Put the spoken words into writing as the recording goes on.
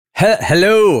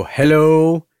Hello.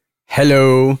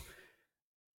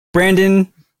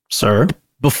 Brandon, sir.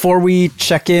 Before we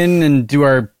check in and do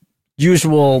our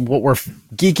usual, what we're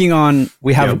geeking on,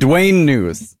 we have Dwayne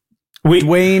news.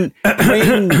 Dwayne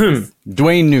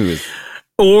news.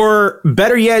 Or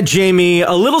better yet, Jamie,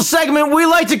 a little segment we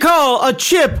like to call a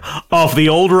chip off the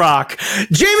old rock.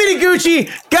 Jamie Noguchi,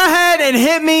 go ahead and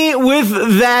hit me with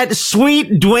that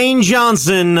sweet Dwayne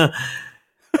Johnson.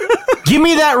 Give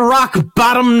me that rock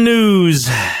bottom news.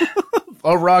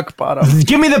 A rock bottom.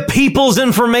 Give me the people's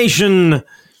information.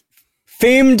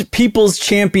 Famed people's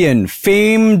champion,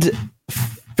 famed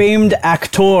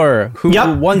actor who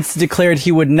once declared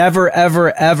he would never,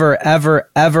 ever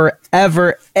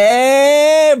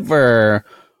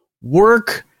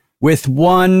work with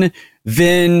one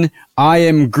Vin I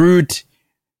Am Groot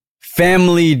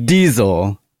family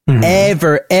Diesel.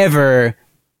 Ever.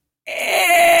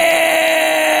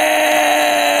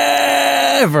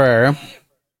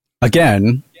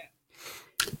 Again.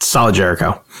 Solid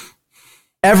Jericho.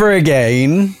 Ever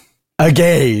again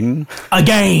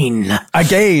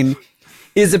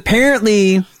is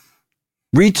apparently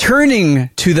returning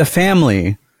to the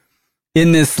family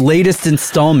in this latest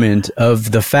installment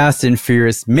of the Fast and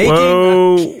Furious, making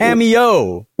a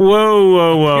cameo.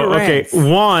 Whoa. Okay,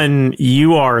 one,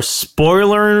 you are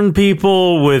spoilering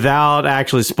people without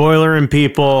actually spoilering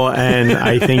people, and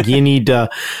I think you need to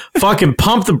fucking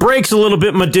pump the brakes a little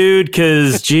bit, my dude,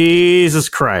 because Jesus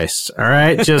Christ, all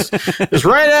right? Just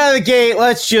right out of the gate,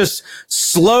 let's just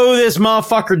slow this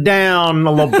motherfucker down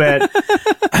a little bit.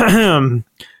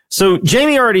 So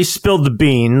Jamie already spilled the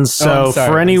beans. So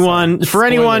for anyone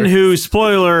who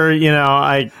spoiler,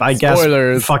 I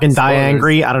guess fucking die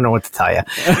angry. I don't know what to tell you.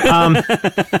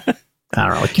 I don't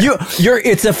really care.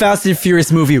 It's a Fast and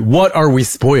Furious movie. What are we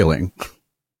spoiling?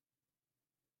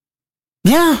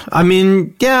 Yeah, I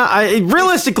mean,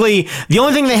 realistically, the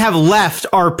only thing they have left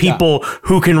are people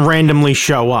who can randomly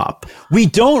show up. We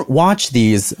don't watch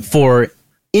these for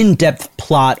in-depth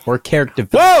plot or character.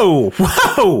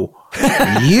 Whoa.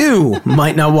 You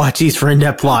might not watch these for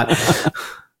in-depth plot.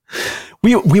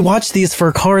 We watch these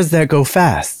for cars that go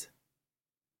fast.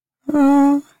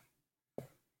 And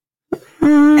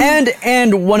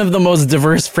one of the most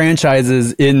diverse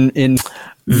franchises in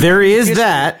there is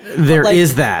that.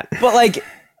 But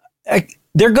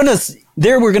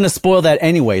we're gonna spoil that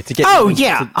anyway to get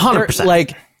 100%.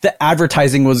 Like the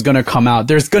advertising was going to come out.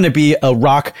 There's going to be a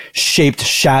rock-shaped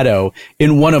shadow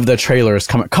in one of the trailers.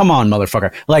 Come on,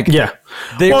 motherfucker!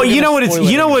 Well, you know what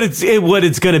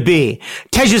it's going to be.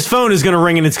 Tej's phone is going to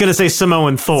ring and it's going to say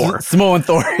Samoan Thor.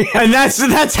 And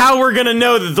that's how we're going to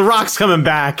know that The Rock's coming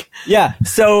back. Yeah.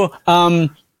 So,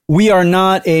 we are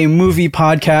not a movie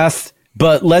podcast,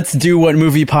 but let's do what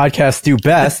movie podcasts do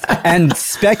best and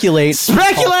speculate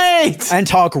and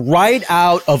talk right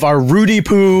out of our Rudy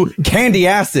Poo candy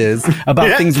asses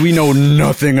about things we know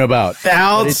nothing about.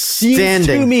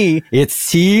 Outstanding. It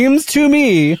seems to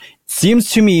me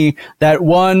that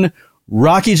one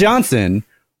Rocky Johnson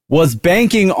was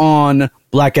banking on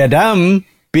Black Adam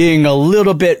being a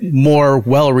little bit more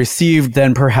well received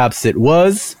than perhaps it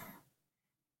was.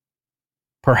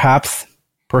 Perhaps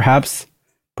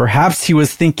he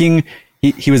was thinking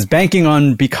he was banking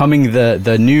on becoming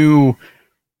the new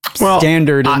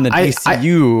standard in the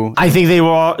DCU. I think they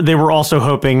were also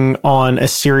hoping on a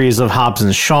series of Hobbs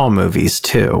and Shaw movies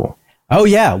too. Oh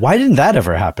yeah, why didn't that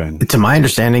ever happen? To my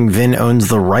understanding, Vin owns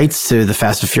the rights to the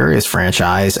Fast and Furious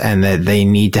franchise, and that they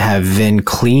need to have Vin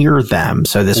clear them.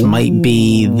 So this might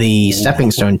be the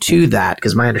stepping stone to that,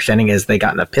 because my understanding is they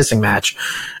got in a pissing match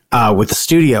with the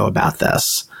studio about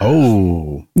this.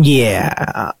 Oh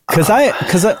yeah, because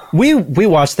we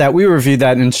watched that, we reviewed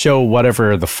that and show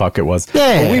whatever the fuck it was.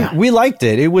 Yeah, we liked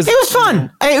it. It was fun.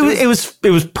 It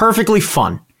was perfectly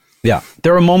fun. Yeah,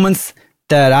 there were moments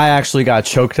that I actually got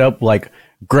choked up, like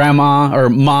grandma or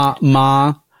ma.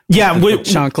 Yeah,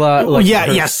 chancla.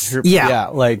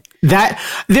 Like that.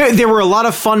 There were a lot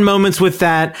of fun moments with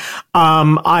that.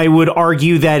 I would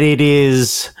argue that it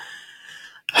is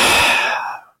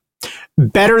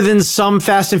better than some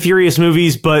Fast and Furious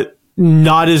movies, but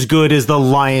not as good as the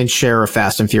lion's share of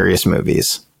Fast and Furious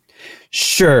movies.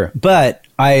 Sure, but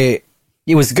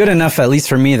it was good enough, at least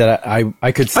for me, that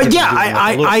I could see a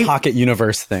little pocket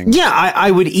universe thing. Yeah,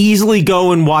 I would easily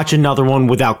go and watch another one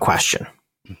without question.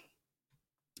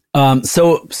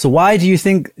 So why do you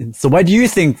think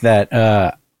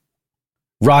that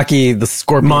Rocky the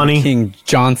Scorpion King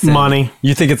Johnson? Money.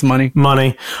 You think it's money?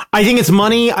 Money. I think it's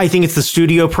money. I think it's the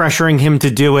studio pressuring him to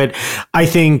do it. I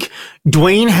think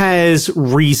Dwayne has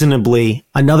reasonably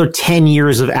another 10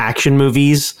 years of action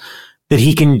movies that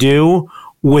he can do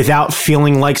without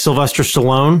feeling like Sylvester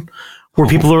Stallone, where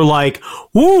people are like,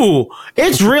 ooh,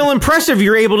 it's real impressive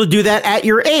you're able to do that at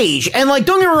your age. And like,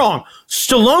 don't get me wrong,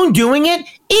 Stallone doing it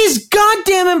is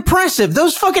goddamn impressive.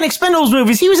 Those fucking Expendables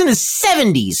movies, he was in his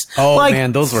 70s. Oh, like,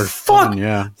 man, those were fun,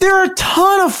 yeah. They're a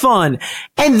ton of fun.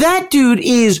 And that dude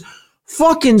is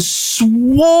fucking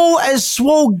swole as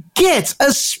swole gets,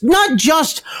 not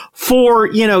just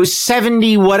for,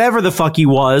 70, whatever the fuck he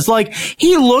was. Like,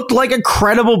 he looked like a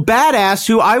credible badass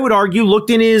who I would argue looked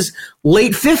in his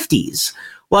late 50s.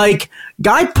 Like,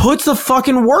 guy puts the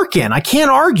fucking work in. I can't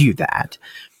argue that.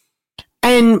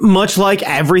 And much like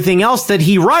everything else that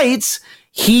he writes,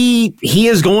 he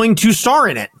is going to star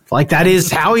in it. Like, that is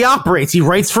how he operates. He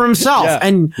writes for himself. Yeah.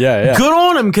 And yeah. Good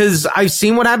on him, because I've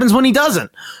seen what happens when he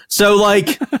doesn't. So,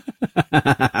 like,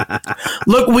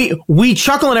 look, we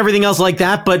chuckle and everything else like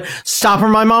that, but Stop or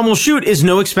My Mom Will Shoot is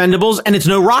no Expendables, and it's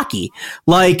no Rocky.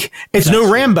 Like, it's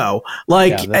no Rambo.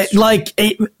 Like,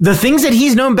 the things that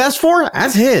he's known best for,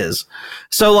 that's his.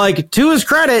 So, like, to his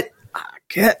credit,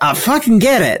 I fucking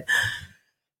get it.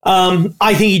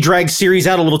 I think he dragged series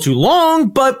out a little too long,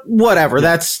 but whatever.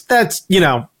 That's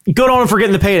good on him for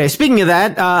getting the payday. Speaking of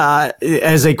that,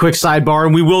 as a quick sidebar,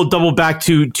 and we will double back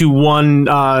to one,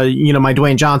 my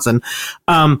Dwayne Johnson.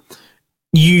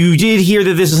 You did hear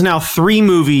that this is now 3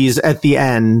 movies at the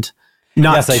end,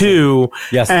 not 2.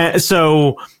 Yes.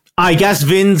 So I guess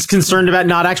Vin's concerned about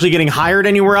not actually getting hired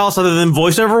anywhere else other than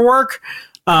voiceover work.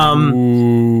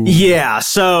 Yeah,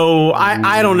 so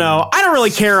I don't know. I don't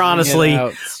really care, honestly.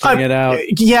 String it out.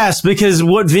 Yes, because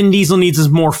what Vin Diesel needs is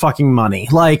more fucking money.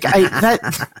 Like,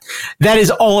 that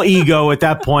is all ego at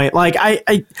that point. Like,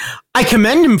 I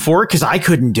commend him for it, because I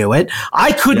couldn't do it.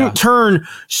 I couldn't turn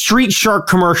Street Shark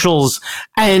commercials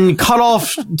and cut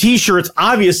off t-shirts,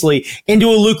 obviously, into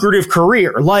a lucrative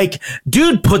career. Like,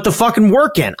 dude, put the fucking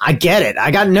work in. I get it.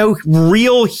 I got no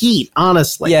real heat,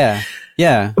 honestly.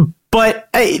 Yeah. But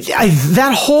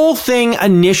that whole thing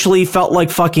initially felt like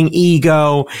fucking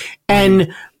ego,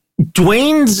 and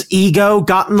Dwayne's ego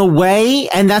got in the way,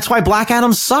 and that's why Black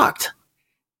Adam sucked.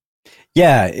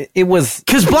 Yeah, it was...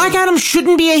 Because Black Adam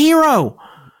shouldn't be a hero.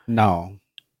 No.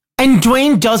 And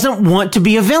Dwayne doesn't want to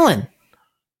be a villain.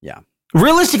 Yeah.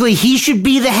 Realistically, he should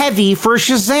be the heavy for a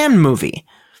Shazam movie.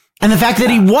 And the fact that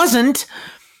he wasn't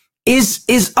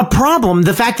is a problem.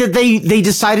 The fact that they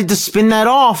decided to spin that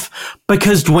off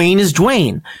because Dwayne is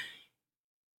Dwayne.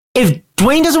 If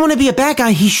Dwayne doesn't want to be a bad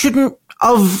guy, he shouldn't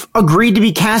have agreed to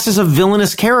be cast as a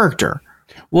villainous character.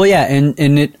 Well, yeah, and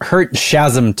it hurt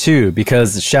Shazam 2,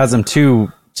 because Shazam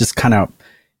 2 just kind of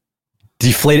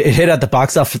deflated. It hit at the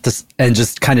box office and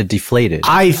just kind of deflated.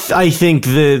 I think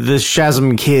the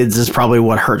Shazam Kids is probably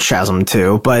what hurt Shazam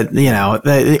 2. But,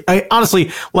 I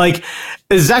honestly, like,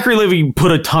 Zachary Levi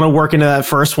put a ton of work into that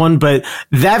first one, but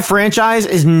that franchise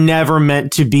is never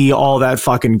meant to be all that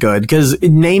fucking good. Because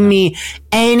name me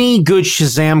any good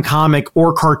Shazam comic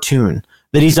or cartoon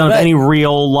that he's done with any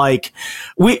real, like,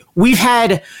 we've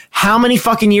had how many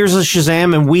fucking years of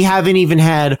Shazam, and we haven't even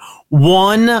had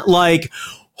one, like,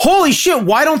 holy shit,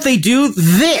 why don't they do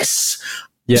this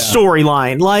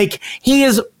storyline? Like, he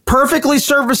is perfectly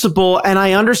serviceable, and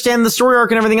I understand the story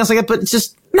arc and everything else like that, but it's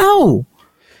just, no.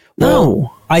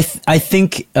 Well, I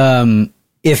think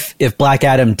if Black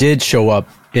Adam did show up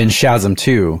in Shazam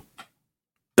 2,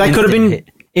 that could have been...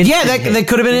 that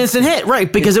could have been an instant hit, right?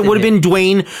 Because it would have been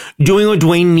Dwayne doing what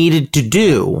Dwayne needed to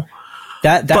do.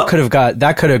 That could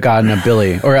have gotten a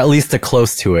Billy, or at least a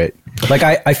close to it. Like,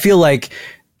 I feel like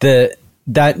that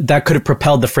could have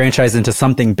propelled the franchise into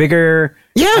something bigger.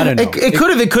 Yeah, I don't know. It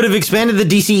could have expanded the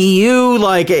DCEU.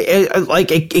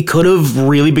 It could have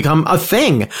really become a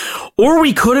thing, or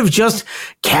we could have just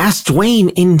cast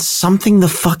Dwayne in something the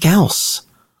fuck else.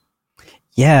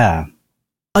 Yeah.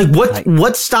 Like,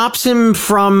 what stops him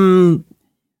from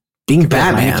being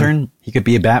Batman? Lantern. He could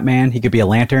be a Batman. He could be a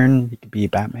Lantern. He could be a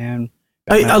Batman.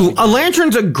 A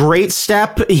Lantern's a great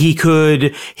step. He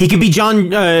could be John.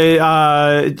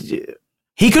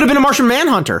 He could have been a Martian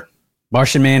Manhunter.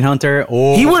 Martian Manhunter.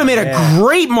 Oh, he would have made a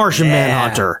great Martian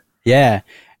Manhunter. Yeah.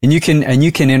 And you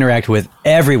can interact with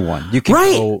everyone. You can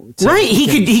right. He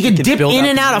could dip in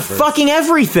and out of fucking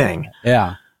everything.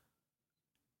 Yeah.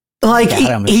 Like,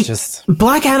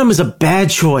 Black Adam is a bad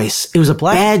choice. It was a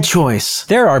bad choice.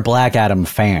 There are Black Adam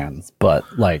fans, but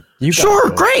like,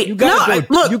 great. You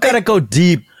gotta go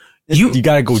deep. You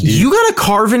gotta go deep. You gotta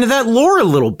carve into that lore a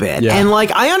little bit. Yeah. And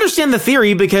like, I understand the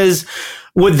theory, because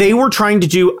what they were trying to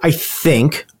do, I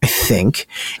think,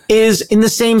 is in the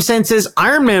same sense as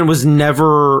Iron Man was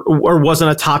never, or wasn't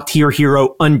a top tier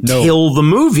hero until the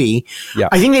movie. Yeah.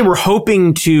 I think they were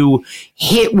hoping to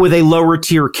hit with a lower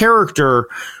tier character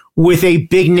with a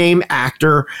big name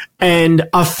actor and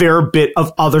a fair bit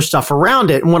of other stuff around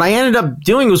it. And what I ended up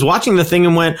doing was watching the thing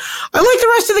and went, I like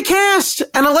the rest of the cast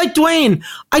and I like Dwayne.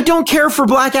 I don't care for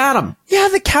Black Adam. Yeah,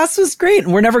 the cast was great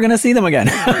and we're never going to see them again.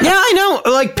 Yeah, I know.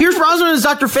 Like Pierce Brosnan as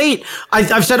Dr. Fate.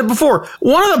 I've said it before.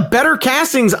 One of the better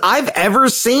castings I've ever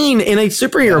seen in a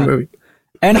superhero movie.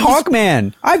 And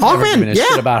Hawkman. I've never given a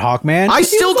shit about Hawkman. I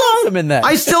still don't. In that.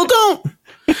 I still don't.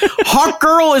 Hawk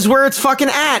Girl is where it's fucking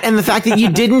at, and the fact that you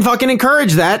didn't fucking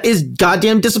encourage that is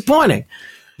goddamn disappointing.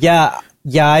 Yeah,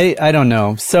 I don't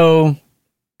know. So,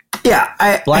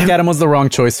 yeah, Black Adam was the wrong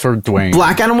choice for Dwayne.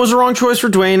 Black Adam was the wrong choice for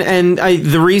Dwayne, and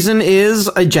the reason is,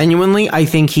 I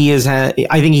think he has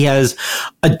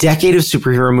a decade of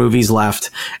superhero movies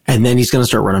left, and then he's going to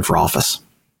start running for office.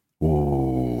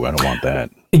 Ooh, I don't want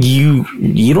that. You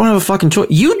don't have a fucking choice.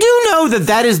 You do know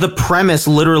that is the premise,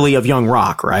 literally, of Young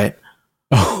Rock, right?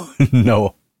 Oh,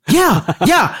 no. Yeah.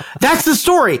 That's the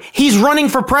story. He's running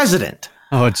for president.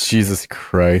 Oh, Jesus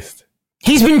Christ.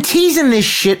 He's been teasing this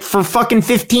shit for fucking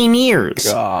 15 years.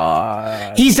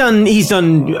 God. He's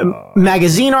done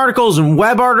magazine articles and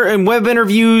web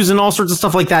interviews and all sorts of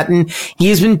stuff like that. And he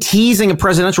has been teasing a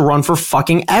presidential run for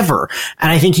fucking ever.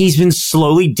 And I think he's been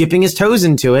slowly dipping his toes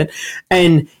into it,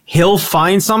 and he'll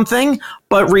find something,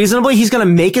 but reasonably he's going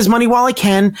to make his money while he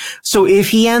can. So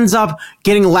if he ends up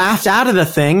getting laughed out of the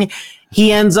thing,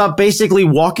 he ends up basically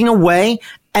walking away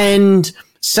and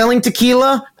selling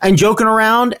tequila and joking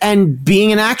around and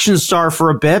being an action star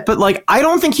for a bit. But like, I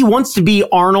don't think he wants to be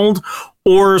Arnold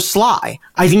or Sly.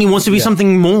 I think he wants to be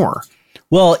something more.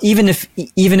 Well, even if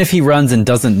he runs and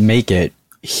doesn't make it,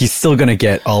 he's still going to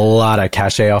get a lot of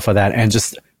cachet off of that and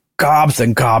just gobs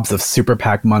and gobs of super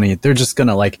PAC money. They're just going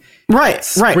to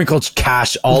sprinkle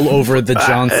cash all over the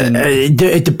Johnson.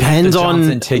 It depends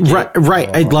on ticket. Right.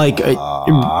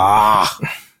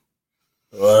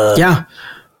 Yeah.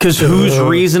 Because who's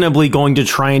reasonably going to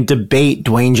try and debate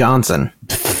Dwayne Johnson?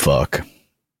 Fuck.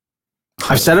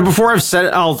 I've said it before. I've said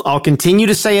it. I'll continue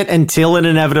to say it until it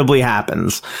inevitably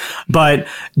happens. But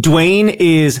Dwayne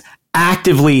is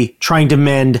actively trying to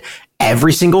mend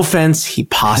every single fence he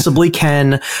possibly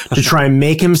can to try and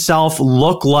make himself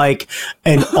look like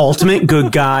an ultimate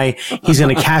good guy. He's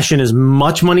going to cash in as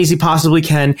much money as he possibly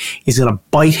can. He's going to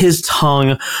bite his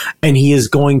tongue, and he is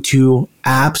going to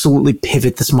absolutely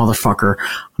pivot this motherfucker.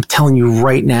 I'm telling you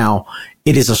right now,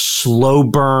 it is a slow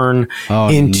burn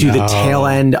into the tail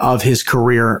end of his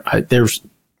career.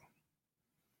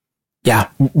 Yeah,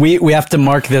 we have to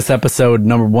mark this episode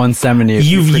number 170.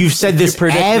 You've said this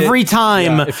every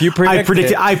time. Yeah, if you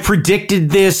I've predicted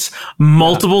this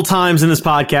multiple times in this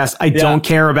podcast. I don't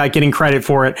care about getting credit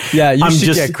for it. Yeah, you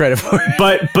should get credit for it.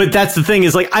 But that's the thing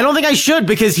is, like, I don't think I should,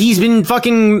 because he's been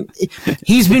fucking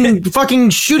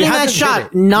shooting that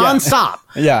shot nonstop.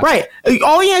 Yeah. Right.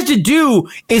 All he has to do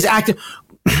is act.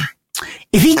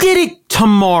 If he did it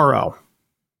tomorrow.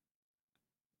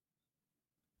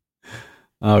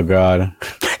 Oh, God.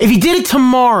 If he did it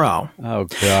tomorrow, oh,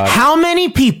 God, how many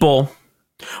people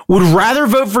would rather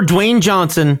vote for Dwayne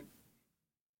Johnson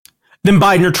than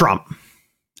Biden or Trump?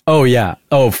 Oh, yeah.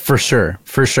 Oh, for sure.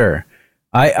 For sure.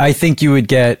 I think you would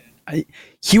get,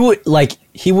 he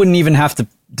wouldn't even have to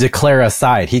declare a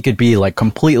side. He could be like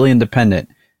completely independent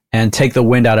and take the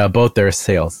wind out of both their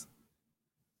sails.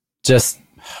 Just,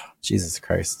 Jesus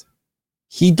Christ.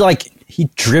 He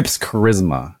drips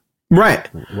charisma. Right.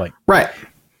 Right.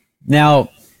 Now,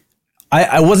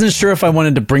 I wasn't sure if I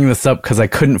wanted to bring this up because I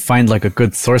couldn't find like a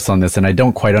good source on this and I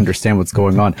don't quite understand what's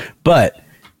going on. But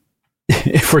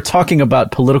if we're talking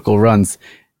about political runs,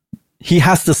 he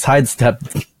has to sidestep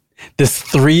this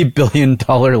 $3 billion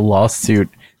lawsuit,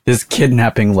 this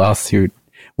kidnapping lawsuit,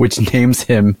 which names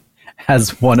him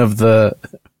as one of the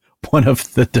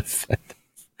defendants.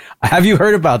 Have you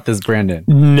heard about this, Brandon?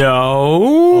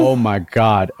 No. Oh my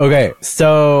God. Okay.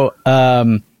 So,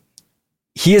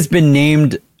 he has been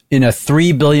named in a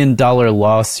 $3 billion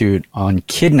lawsuit on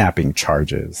kidnapping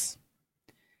charges.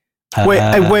 Wait,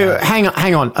 hang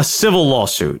on. A civil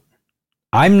lawsuit.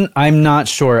 I'm not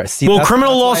sure. See,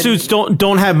 criminal lawsuits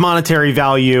don't have monetary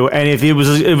value, and if it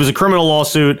was a criminal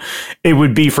lawsuit, it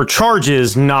would be for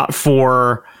charges, not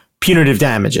for punitive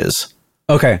damages.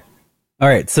 Okay. All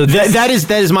right. So that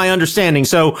is my understanding.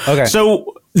 So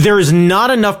there is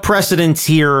not enough precedence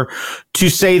here to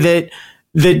say that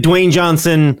Dwayne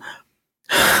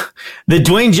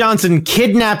Johnson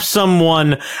kidnapped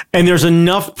someone and there's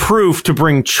enough proof to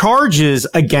bring charges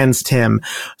against him.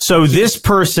 So this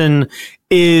person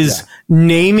is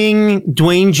naming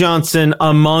Dwayne Johnson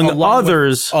among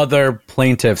other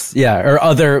plaintiffs. Yeah. Or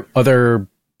other.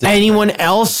 Anyone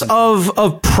else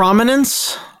of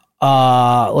prominence?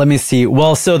 Let me see.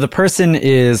 Well, so the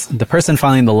person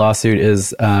filing the lawsuit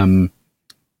is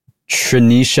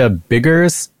Trinisha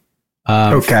Biggers,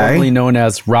 formerly known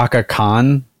as Raka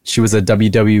Khan. She was a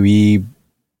WWE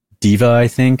diva, I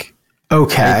think.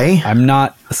 Okay. I'm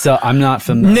not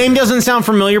familiar. Name doesn't sound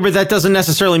familiar, but that doesn't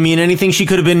necessarily mean anything. She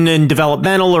could have been in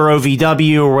developmental or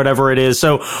OVW or whatever it is.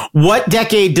 So what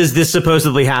decade does this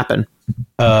supposedly happen?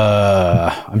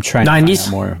 I'm trying 90s?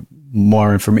 to find out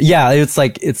more information. Yeah, it's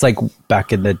like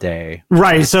back in the day.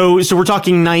 Right. So we're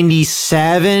talking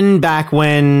 97, back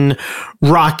when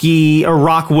Rock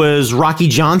was Rocky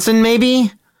Johnson,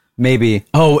 maybe? Maybe.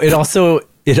 Oh, it also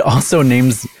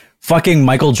names fucking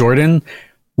Michael Jordan,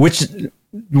 which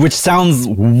sounds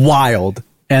wild.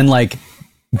 And like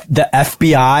the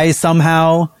FBI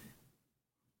somehow.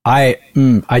 I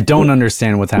don't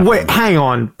understand what's happening. Wait, hang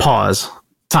on. Pause.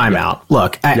 Time out.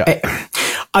 Look,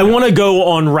 I want to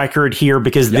go on record here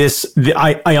because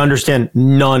I understand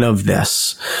none of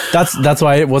this. That's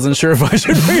why I wasn't sure if I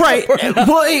should. Right.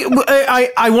 Well,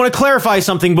 I want to clarify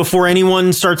something before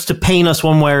anyone starts to paint us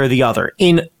one way or the other.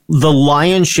 In the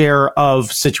lion's share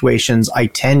of situations, I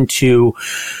tend to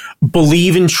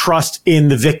believe and trust in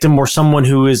the victim or someone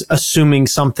who is assuming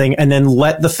something and then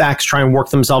let the facts try and work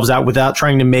themselves out without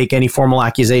trying to make any formal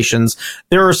accusations.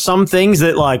 There are some things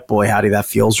that like, boy, howdy, that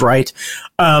feels right.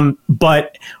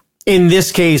 But in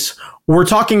this case, we're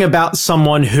talking about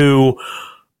someone who,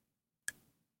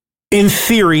 in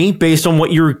theory, based on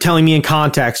what you're telling me in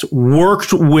context,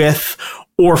 worked with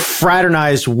or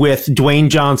fraternized with Dwayne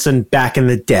Johnson back in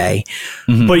the day.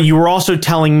 Mm-hmm. But you were also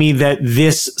telling me that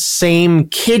this same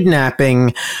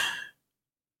kidnapping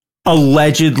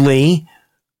allegedly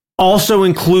also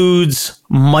includes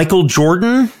Michael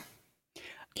Jordan.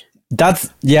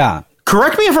 Yeah.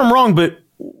 Correct me if I'm wrong, but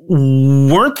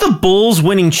weren't the Bulls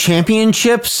winning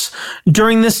championships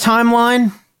during this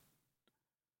timeline?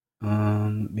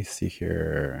 Let me see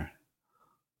here.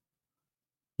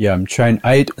 Yeah, I'm trying.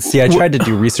 I tried to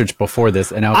do research before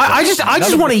this, and I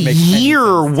just want a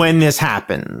year when this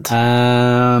happened.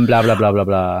 Blah blah blah blah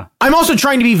blah. I'm also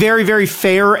trying to be very, very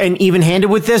fair and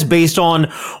even-handed with this, based on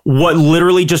what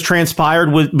literally just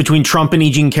transpired between Trump and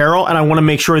E. Jean Carroll, and I want to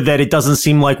make sure that it doesn't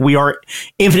seem like we are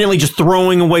infinitely just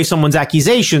throwing away someone's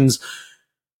accusations.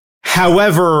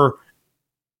 However,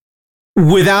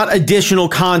 without additional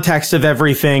context of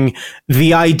everything,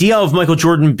 the idea of Michael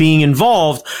Jordan being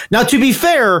involved. Now, to be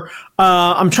fair,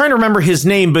 I'm trying to remember his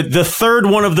name, but the third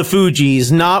one of the Fugees,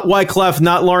 not Wyclef,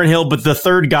 not Lauryn Hill, but the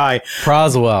third guy.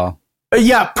 Proswell.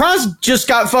 Yeah, Pros just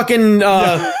got fucking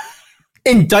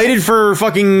indicted for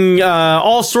fucking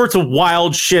all sorts of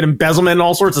wild shit, embezzlement and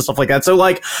all sorts of stuff like that. So,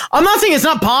 like, I'm not saying it's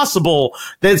not possible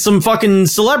that some fucking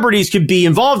celebrities could be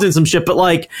involved in some shit, but,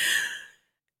 like,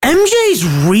 MJ's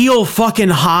real fucking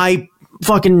high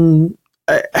fucking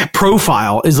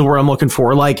profile is the word I'm looking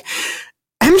for. Like,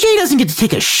 MJ doesn't get to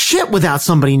take a shit without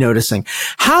somebody noticing.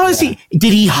 How is he?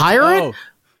 Did he hire it?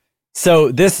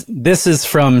 So this is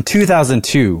from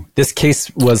 2002. This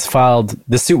suit was filed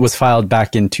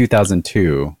back in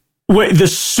 2002. Wait, the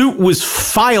suit was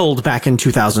filed back in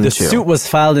 2002. The suit was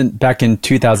filed back in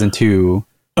 2002.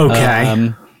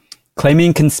 Okay.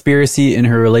 Claiming conspiracy in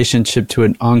her relationship to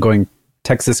an ongoing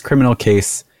Texas criminal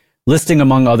case, listing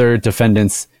among other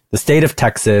defendants the state of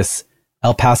Texas,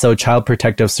 El Paso Child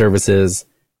Protective Services,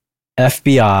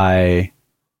 FBI,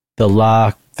 the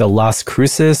Las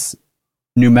Cruces,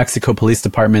 New Mexico Police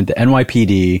Department, the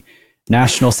NYPD,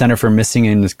 National Center for Missing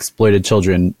and Exploited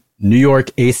Children, New York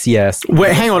ACS.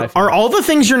 Wait, hang on. Are all the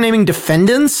things you're naming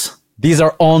defendants? These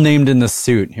are all named in the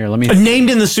suit. Here, let me...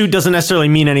 Named in the suit doesn't necessarily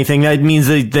mean anything. That means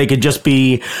that they could just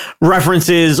be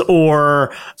references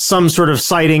or some sort of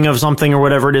citing of something or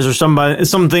whatever it is, or someone who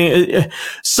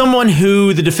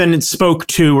the defendant spoke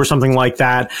to or something like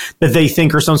that they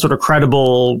think are some sort of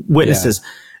credible witnesses. Yeah.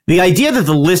 The idea that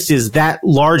the list is that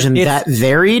large and that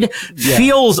varied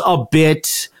feels a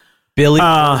bit... Billy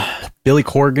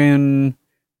Corgan,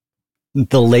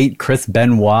 the late Chris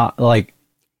Benoit, like...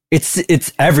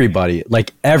 It's everybody,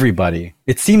 like everybody.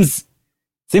 It seems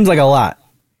like a lot.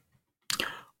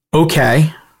 Okay.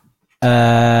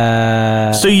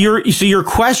 So your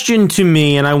question to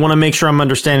me, and I want to make sure I'm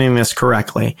understanding this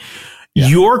correctly. Yeah.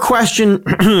 Your question,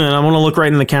 and I want to look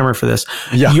right in the camera for this.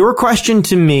 Yeah. Your question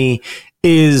to me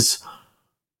is,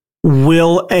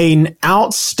 will an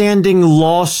outstanding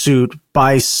lawsuit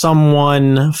by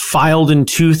someone filed in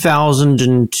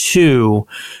 2002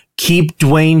 keep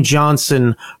Dwayne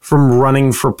Johnson from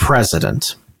running for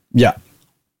president? Yeah.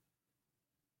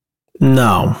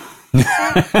 No.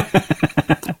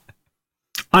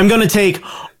 I'm going to take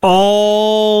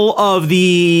all of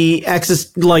the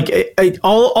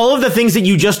all of the things that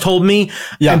you just told me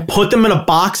and put them in a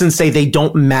box and say they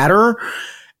don't matter.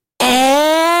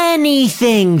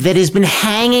 Anything that has been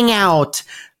hanging out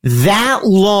that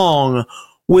long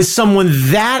with someone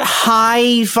that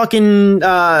high fucking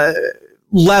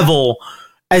level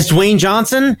as Dwayne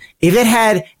Johnson, if it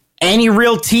had any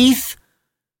real teeth,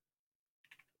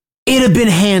 it'd have been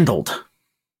handled.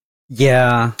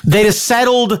 Yeah. They'd have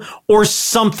settled or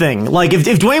something. Like, if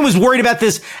Dwayne was worried about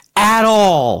this at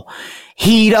all,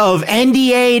 he'd have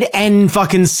NDA'd and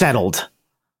fucking settled.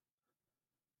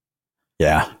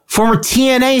 Yeah. Former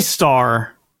TNA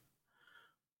star.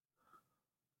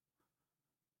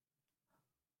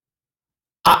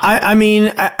 I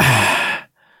mean...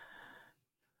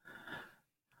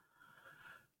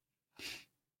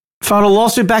 filed a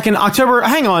lawsuit back in October.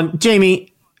 Hang on,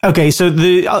 Jamie. Okay, so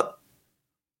the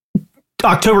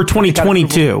October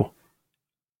 2022.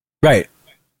 Right.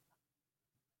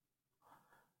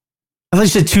 I thought you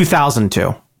said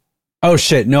 2002. Oh,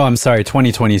 shit. No, I'm sorry.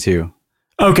 2022.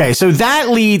 Okay, so that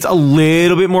leads a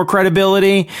little bit more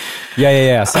credibility.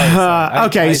 Yeah. Sorry.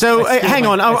 Okay, hang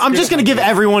on. I'm just going to give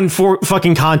everyone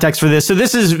fucking context for this. So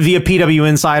this is via PW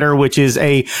Insider, which is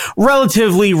a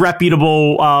relatively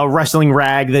reputable wrestling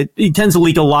rag that it tends to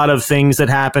leak a lot of things that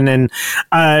happen. And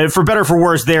for better or for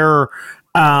worse,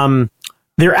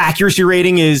 their accuracy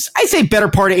rating is, I'd say, better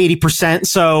part of 80%.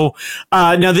 So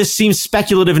now this seems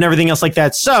speculative and everything else like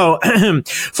that. So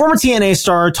former TNA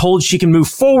star told she can move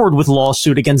forward with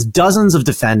lawsuit against dozens of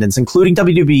defendants, including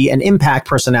WWE and Impact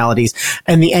personalities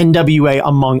and the NWA,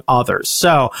 among others.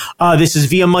 So this is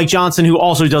via Mike Johnson, who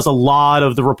also does a lot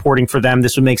of the reporting for them.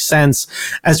 This would make sense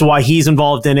as to why he's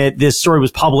involved in it. This story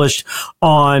was published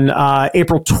on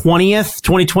April 20th,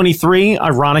 2023.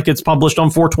 Ironic, it's published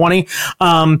on 420.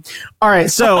 All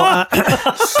right. So,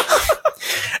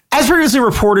 as previously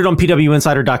reported on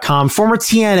PWInsider.com, former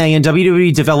TNA and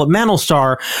WWE developmental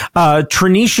star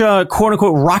Trinisha,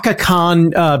 quote-unquote, Raka Khan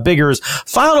Biggers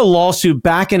filed a lawsuit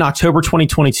back in October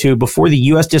 2022 before the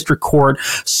U.S. District Court,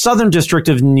 Southern District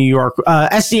of New York.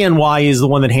 SDNY is the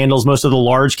one that handles most of the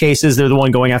large cases. They're the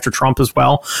one going after Trump as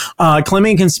well,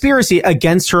 claiming conspiracy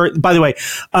against her. By the way,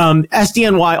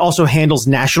 SDNY also handles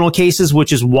national cases,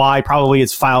 which is why probably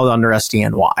it's filed under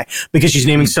SDNY, because she's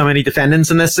naming so many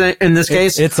defendants in this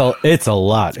case. It's a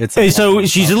lot. So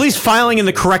she's at least filing in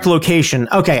the correct location.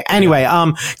 Okay. Anyway,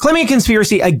 claiming a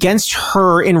conspiracy against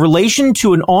her in relation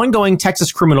to an ongoing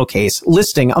Texas criminal case,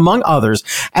 listing, among others,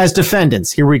 as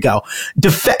defendants. Here we go.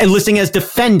 Listing as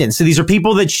defendants. So these are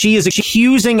people that she is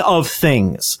accusing of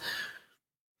things.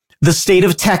 The state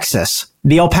of Texas,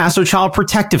 the El Paso Child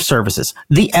Protective Services,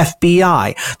 the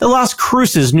FBI, the Las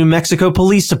Cruces, New Mexico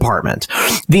Police Department,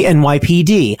 the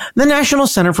NYPD, the National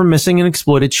Center for Missing and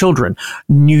Exploited Children,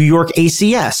 New York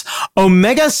ACS,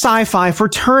 Omega Sci-Fi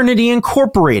Fraternity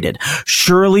Incorporated,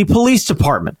 Shirley Police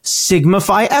Department, Sigma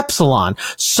Phi Epsilon,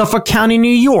 Suffolk County, New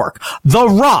York, The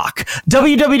Rock,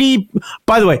 WWE.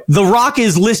 By the way, The Rock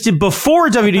is listed before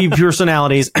WWE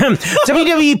personalities,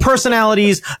 WWE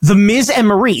personalities, The Miz and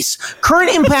Maurice,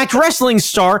 current Impact Wrestling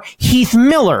star Heath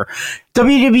Miller,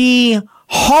 WWE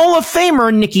Hall of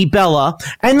Famer Nikki Bella,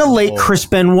 and the late Chris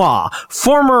Benoit,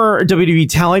 former WWE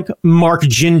talent Mark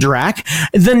Jindrak,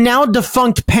 the now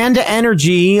defunct Panda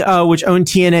Energy, which owned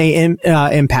TNA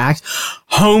Impact,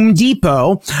 Home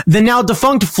Depot, the now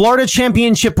defunct Florida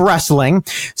Championship Wrestling,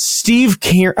 Steve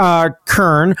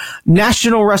Kern,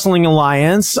 National Wrestling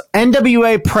Alliance,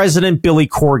 NWA President Billy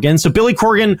Corgan. So Billy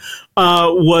Corgan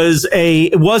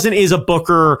is a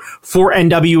booker for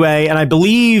NWA, and I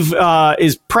believe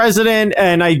is president,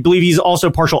 and I believe he's also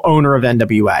partial owner of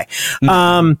NWA.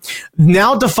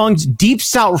 Now defunct Deep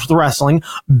South Wrestling,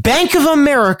 Bank of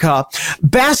America,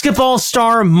 basketball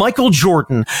star Michael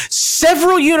Jordan,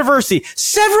 several universities.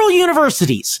 There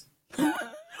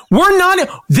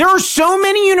are so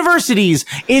many universities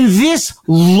in this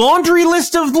laundry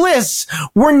list of lists.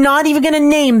 We're not even going to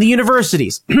name the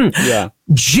universities. Yeah.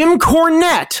 Jim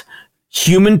Cornette,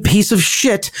 human piece of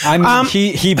shit. I mean,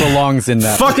 he belongs in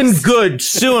that. Fucking list. Good.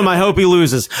 Sue him. I hope he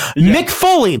loses. Yeah. Mick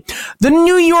Foley, the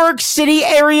New York City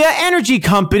Area Energy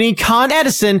Company, Con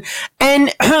Edison,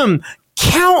 and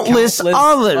countless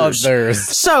others.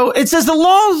 So it says the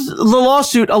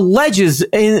lawsuit alleges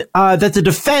that the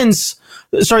defendants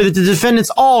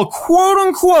all, quote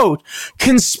unquote,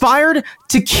 conspired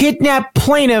to kidnap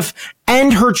plaintiff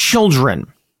and her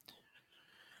children.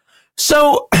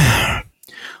 So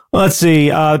let's see.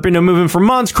 Been no movement for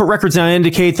months. Court records now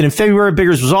indicate that in February,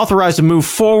 Biggers was authorized to move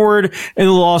forward in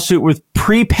the lawsuit with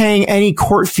prepaying any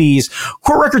court fees.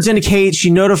 Court records indicate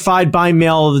she notified by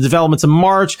mail of the developments in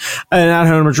March, and at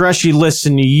home address she lists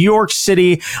in New York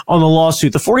City on the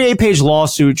lawsuit. The 48-page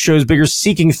lawsuit shows Biggers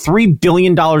seeking $3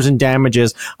 billion in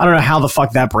damages. I don't know how the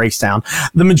fuck that breaks down.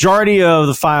 The majority of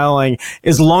the filing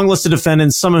is long listed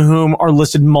defendants, some of whom are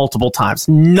listed multiple times.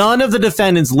 None of the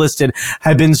defendants listed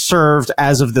have been served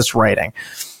as of this writing.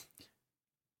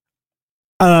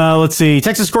 Let's see.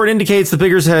 Texas court indicates that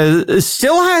Biggers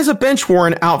still has a bench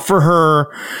warrant out for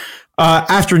her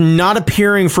after not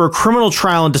appearing for a criminal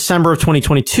trial in December of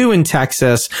 2022 in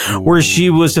Texas, where she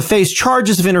was to face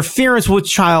charges of interference with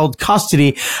child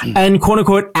custody and quote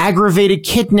unquote aggravated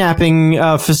kidnapping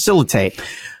facilitate.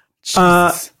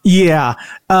 Yeah.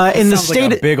 In the state,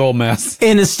 like a big old mess.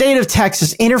 In the state of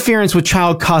Texas, interference with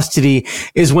child custody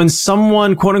is when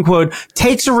someone, quote unquote,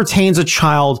 takes or retains a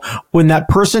child when that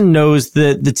person knows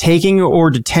that the taking or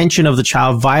detention of the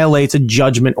child violates a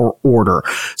judgment or order.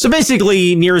 So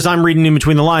basically, near as I'm reading in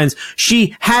between the lines,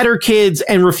 she had her kids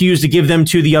and refused to give them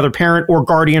to the other parent or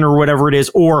guardian or whatever it is,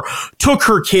 or took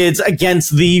her kids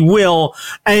against the will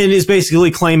and is basically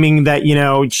claiming that, you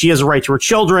know, she has a right to her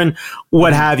children,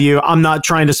 what have you. I'm not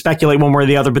trying to speculate one way or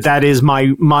the other, but that is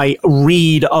my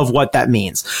read of what that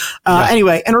means.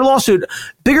 Anyway, in her lawsuit,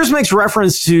 Biggers makes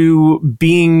reference to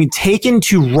being taken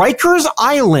to Rikers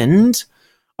Island,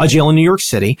 a jail in New York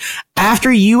City,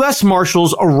 after U.S.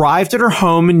 Marshals arrived at her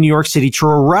home in New York City to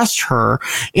arrest her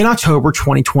in October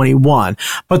 2021.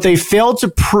 But they failed to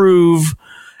prove,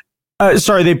 they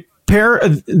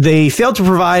failed to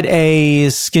provide a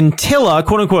scintilla,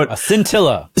 quote unquote, a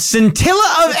scintilla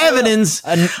of evidence,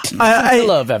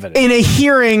 in a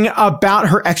hearing about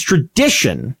her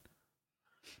extradition.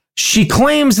 She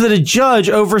claims that a judge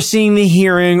overseeing the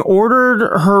hearing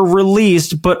ordered her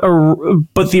released, but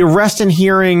the arrest and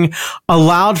hearing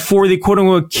allowed for the quote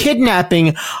unquote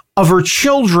kidnapping of her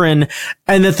children,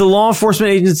 and that the law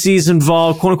enforcement agencies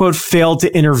involved, quote unquote, failed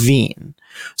to intervene.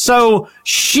 So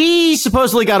she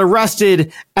supposedly got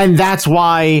arrested, and that's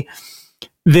why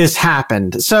this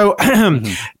happened. So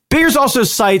Biggers also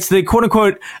cites that, quote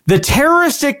unquote, the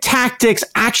terroristic tactics,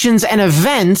 actions, and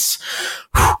events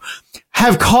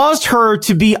have caused her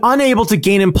to be unable to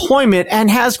gain employment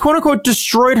and has, quote unquote,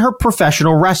 destroyed her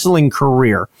professional wrestling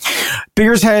career.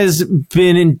 Biggers has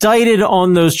been indicted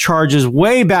on those charges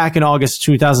way back in August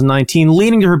 2019,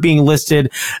 leading to her being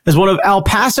listed as one of El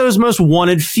Paso's most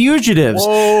wanted fugitives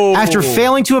after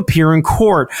failing to appear in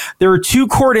court. There are 2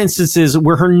 court instances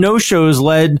where her no-shows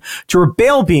led to her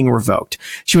bail being revoked.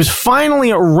 She was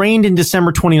finally arraigned in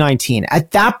December 2019.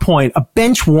 At that point, a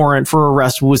bench warrant for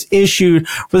arrest was issued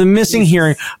for the missing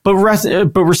hearing, but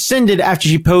rescinded after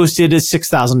she posted a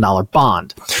 $6,000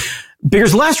 bond.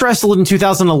 Biggers last wrestled in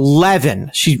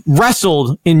 2011. She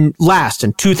wrestled in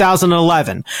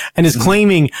 2011 and is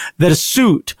claiming that a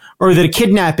suit or that a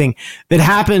kidnapping that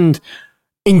happened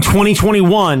in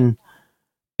 2021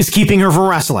 is keeping her from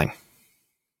wrestling.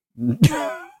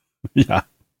 Yeah.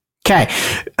 Okay.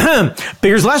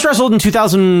 Biggers last wrestled in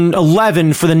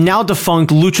 2011 for the now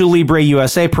defunct Lucha Libre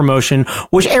USA promotion,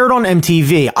 which aired on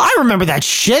MTV. I remember that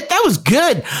shit. That was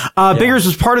good. Biggers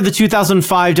was part of the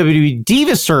 2005 WWE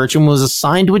Diva search and was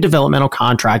assigned to a developmental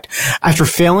contract after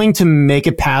failing to make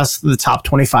it past the top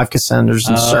 25 contenders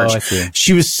in search.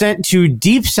 She was sent to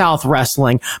Deep South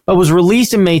Wrestling, but was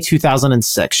released in May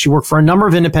 2006. She worked for a number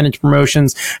of independent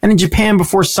promotions and in Japan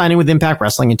before signing with Impact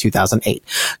Wrestling in 2008.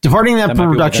 Departing that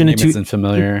production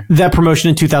that promotion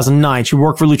in 2009. She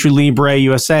worked for Lucha Libre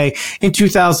USA in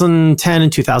 2010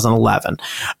 and 2011.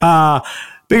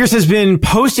 Biggers has been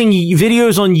posting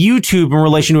videos on YouTube in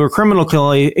relation to her criminal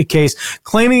case,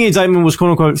 claiming the indictment was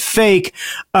quote unquote fake,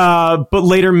 but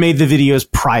later made the videos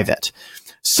private.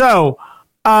 So,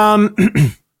 so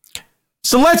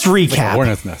let's recap. Like a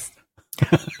hornet's nest.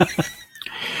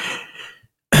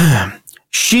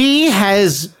 She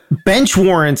has bench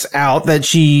warrants out that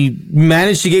she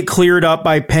managed to get cleared up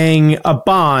by paying a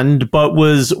bond, but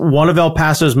was one of El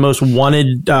Paso's most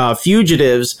wanted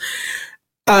fugitives.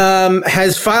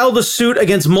 Has filed a suit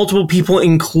against multiple people,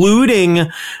 including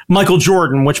Michael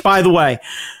Jordan, which, by the way,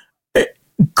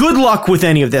 good luck with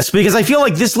any of this, because I feel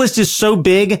like this list is so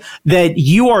big that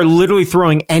you are literally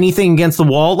throwing anything against the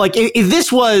wall. Like if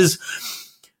this was,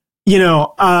 you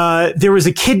know, there was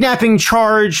a kidnapping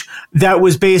charge that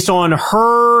was based on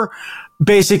her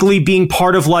basically being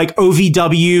part of like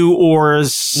OVW or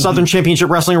Southern Championship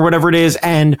Wrestling or whatever it is,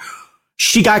 and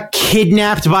she got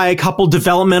kidnapped by a couple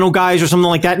developmental guys or something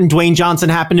like that, and Dwayne Johnson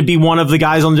happened to be one of the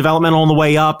guys on developmental on the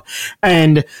way up,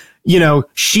 and you know,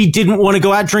 she didn't want to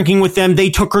go out drinking with them. They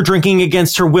took her drinking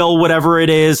against her will, whatever it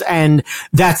is. And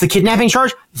that's the kidnapping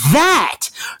charge. That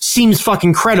seems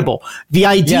fucking credible. The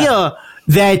idea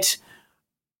that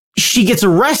she gets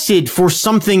arrested for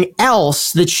something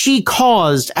else that she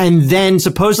caused, and then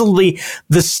supposedly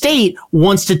the state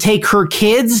wants to take her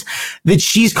kids, that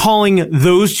she's calling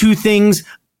those two things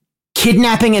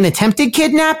kidnapping and attempted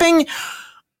kidnapping.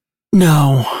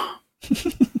 No.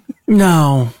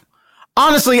 No.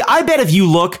 Honestly, I bet if you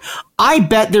look, I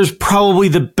bet there's probably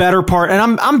the better part,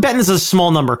 and I'm betting this is a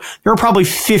small number. There are probably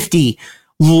 50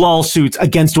 lawsuits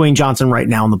against Dwayne Johnson right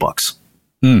now in the books.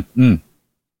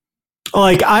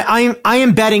 Like, I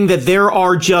am betting that there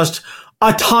are just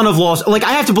a ton of laws. Like,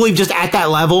 I have to believe just at that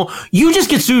level, you just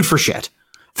get sued for shit.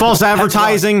 False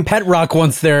advertising. Pet Rock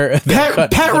wants their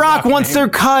cut. Pet Rock wants their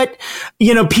cut.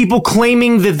 You know, people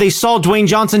claiming that they saw Dwayne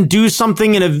Johnson do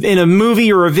something in a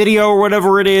movie or a video or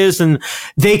whatever it is, and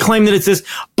they claim that it's this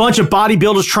bunch of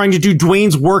bodybuilders trying to do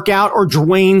Dwayne's workout or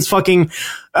Dwayne's fucking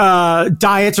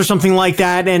diets or something like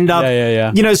that. And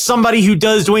you know, somebody who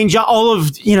does all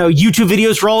of, you know, YouTube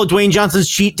videos for all of Dwayne Johnson's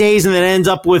cheat days, and then ends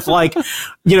up with, like,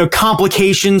 you know,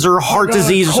 complications or heart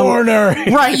disease or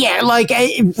something. Right, yeah, like,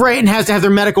 right, and has to have their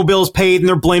medical bills paid, and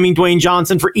they're blaming Dwayne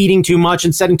Johnson for eating too much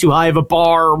and setting too high of a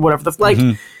bar or whatever. Like,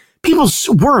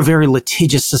 we're a very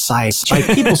litigious society. Like,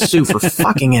 people sue for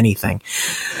fucking anything.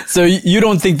 So you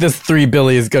don't think this $3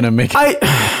 billion is going to make it?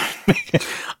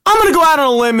 I'm going to go out on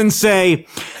a limb and say,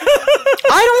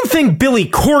 I don't think Billy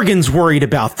Corgan's worried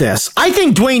about this. I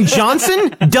think Dwayne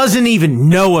Johnson doesn't even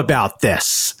know about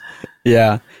this.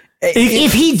 Yeah.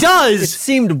 If he does, it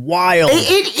seemed wild.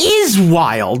 It is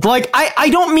wild. Like, I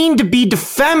don't mean to be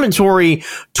defamatory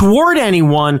toward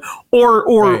anyone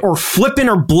or flippant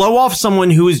or blow off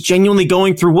someone who is genuinely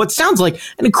going through what sounds like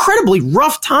an incredibly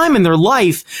rough time in their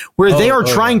life, where they are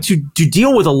trying to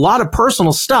deal with a lot of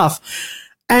personal stuff.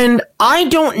 And I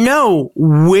don't know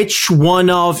which one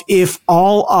of, if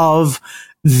all of,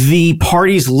 the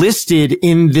parties listed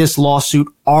in this lawsuit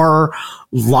are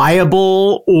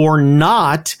liable or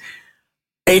not.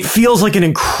 It feels like an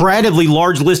incredibly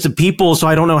large list of people, so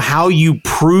I don't know how you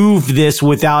prove this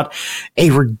without a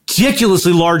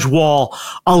ridiculously large wall,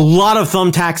 a lot of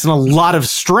thumbtacks, and a lot of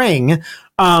string.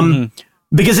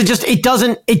 Because it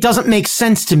doesn't make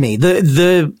sense to me.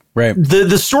 The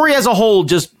story as a whole,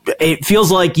 it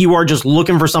feels like you are just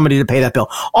looking for somebody to pay that bill.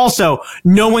 Also,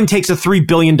 no one takes a $3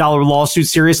 billion lawsuit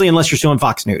seriously unless you're suing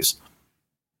Fox News.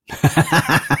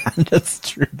 That's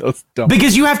true. Those dumb.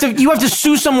 Because you have to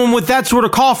sue someone with that sort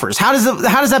of coffers. How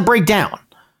does that break down?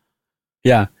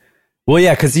 Yeah. Well,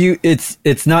 yeah, because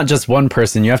it's not just one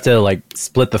person. You have to, like,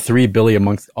 split the $3 billion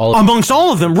amongst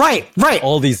all of them. Right.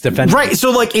 All these defendants. Right. So,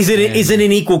 like, is it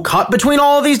an equal cut between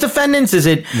all of these defendants? Is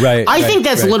it right? I think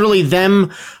that's literally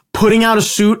them putting out a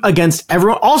suit against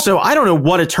everyone. Also, I don't know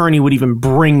what attorney would even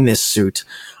bring this suit.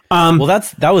 Well,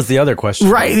 that was the other question.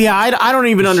 Right. Yeah. I don't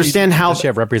even understand how. Does she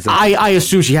have representation? I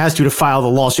assume she has to file the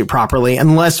lawsuit properly,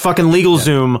 unless fucking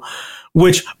LegalZoom.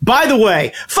 Which, by the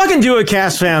way, fucking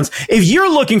Duocast fans, if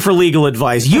you're looking for legal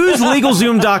advice, use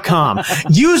LegalZoom.com.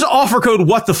 Use offer code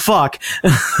WhatTheFuck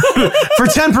for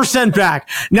 10% back.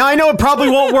 Now, I know it probably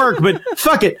won't work, but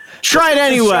fuck it. Try it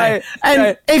anyway. Try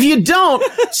it. If you don't,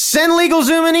 send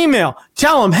LegalZoom an email.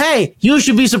 Tell them, hey, you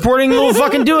should be supporting the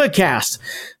fucking Duocast.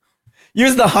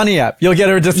 Use the Honey app. You'll get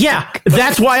her discount. Yeah,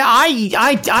 that's why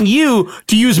I you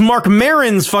to use Mark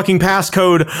Maron's fucking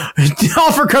passcode,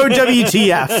 offer code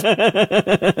WTF.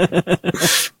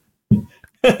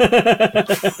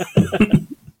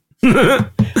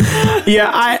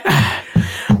 Yeah,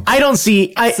 I don't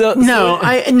see. No.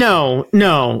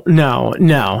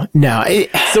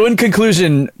 So in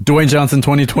conclusion, Dwayne Johnson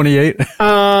 2028.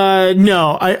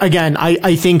 No.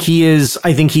 I think he is.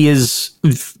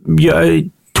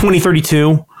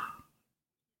 2032.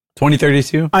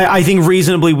 2032? I think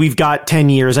reasonably we've got 10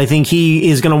 years. I think he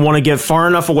is going to want to get far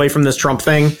enough away from this Trump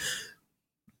thing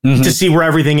to see where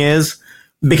everything is.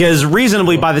 Because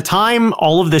reasonably, by the time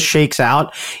all of this shakes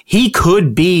out, he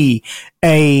could be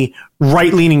a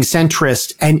right-leaning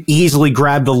centrist and easily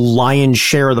grab the lion's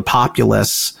share of the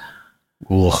populace.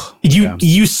 Ugh,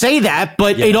 you say that,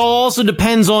 but it all also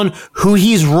depends on who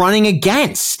he's running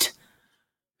against.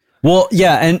 Well,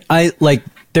 yeah, and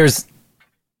there's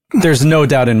no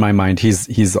doubt in my mind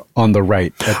he's on the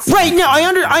right. Right. No,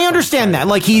 I understand that.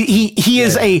 Like he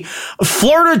is a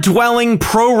Florida dwelling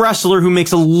pro wrestler who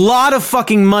makes a lot of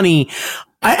fucking money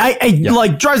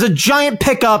like drives a giant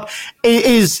pickup,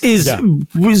 is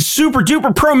super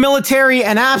duper pro military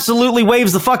and absolutely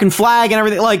waves the fucking flag and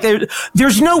everything. Like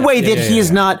there's no way that he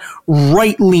is not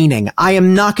right leaning. I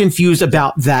am not confused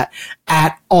about that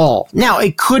at all. Now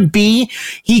he could be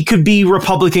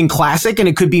Republican classic, and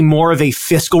it could be more of a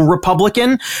fiscal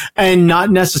Republican and not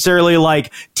necessarily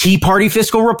like Tea Party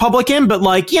fiscal Republican, but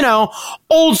like, you know,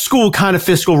 old school kind of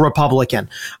fiscal Republican.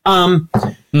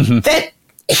 That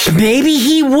maybe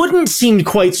he wouldn't seem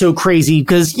quite so crazy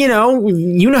because, you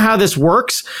know how this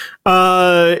works.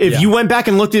 If you went back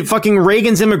and looked at fucking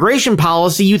Reagan's immigration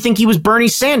policy, you'd think he was Bernie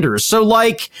Sanders. So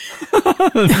like,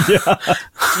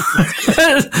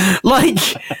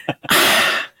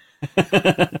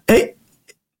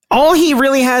 all he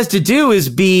really has to do is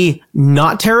be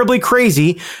not terribly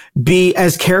crazy, be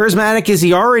as charismatic as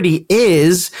he already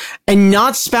is, and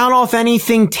not spout off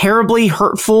anything terribly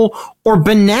hurtful or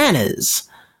bananas.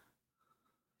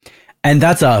 And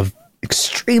that's a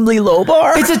extremely low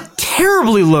bar. It's a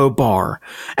terribly low bar,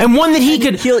 and one that he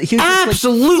could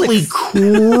absolutely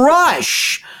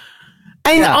crush.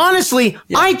 And honestly,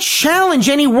 I challenge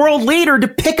any world leader to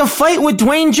pick a fight with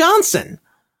Dwayne Johnson.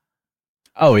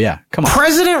 Oh yeah, come on.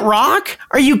 President Rock?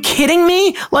 Are you kidding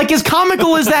me? Like, as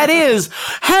comical as that is,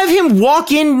 have him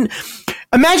walk in.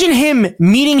 Imagine him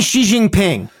meeting Xi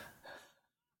Jinping.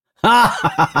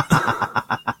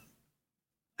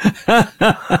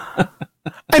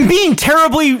 And being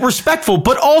terribly respectful,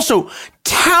 but also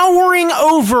towering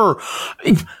over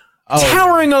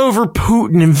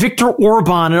Putin and Viktor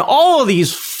Orban and all of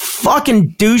these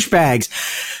fucking douchebags.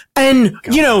 And,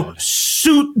 you know,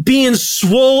 suit being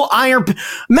swole iron.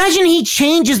 Imagine he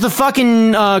changes the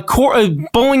fucking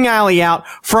bowling alley out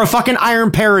for a fucking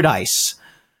Iron Paradise.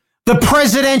 The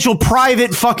presidential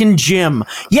private fucking gym.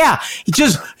 Yeah,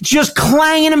 just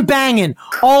clanging and banging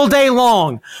all day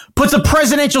long. Puts a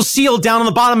presidential seal down on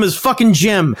the bottom of his fucking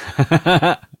gym.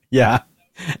 Yeah,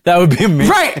 that would be amazing.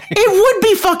 Right, it would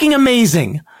be fucking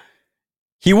amazing.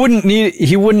 He wouldn't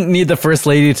need the first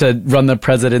lady to run the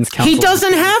president's council. He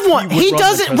doesn't have one. He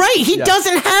doesn't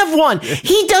have one.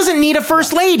 He doesn't need a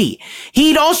first lady.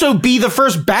 He'd also be the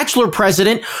first bachelor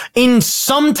president in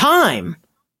some time.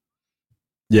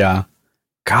 Yeah.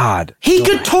 God. He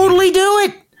could totally do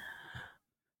it.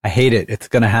 I hate it. It's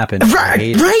going to happen.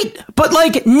 Right. But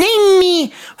like, name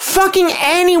me fucking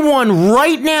anyone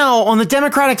right now on the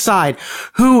Democratic side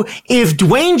who, if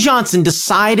Dwayne Johnson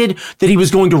decided that he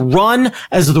was going to run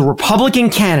as the Republican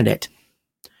candidate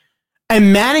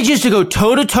and manages to go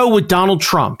toe to toe with Donald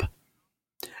Trump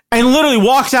and literally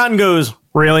walks out and goes,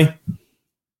 really?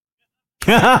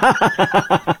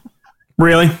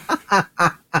 Really?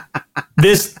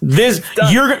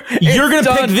 You're going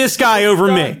to pick this guy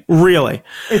over me. Really?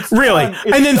 Really?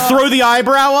 And then throw the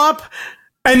eyebrow up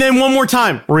and then one more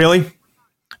time. Really?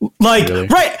 Like, really?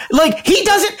 Right. Like he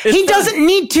doesn't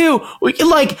need to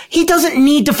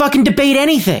fucking debate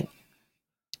anything.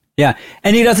 Yeah.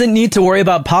 And he doesn't need to worry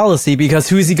about policy because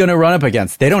who's he going to run up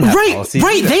against? They don't have policies.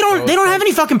 Right. They don't have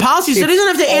any fucking policies. So he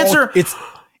doesn't have to answer.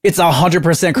 It's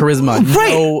 100% charisma.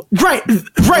 Right.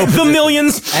 The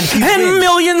millions and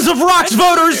millions of Rock's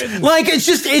voters. Like,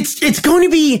 it's going to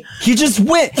be. He just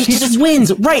wins. He just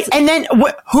wins. Right. And then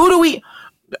who do we?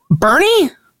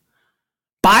 Bernie?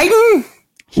 Biden?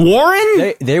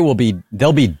 Warren?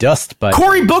 They'll be dust, but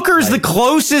Cory Booker's the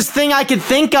closest thing I could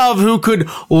think of who could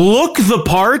look the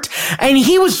part, and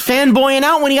he was fanboying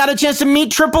out when he got a chance to meet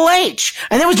Triple H,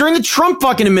 and that was during the Trump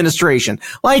fucking administration.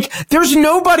 Like, there's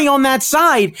nobody on that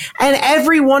side, and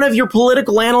every one of your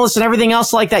political analysts and everything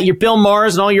else like that, your Bill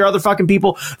Maher's and all your other fucking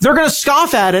people, they're gonna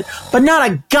scoff at it, but not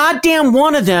a goddamn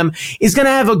one of them is gonna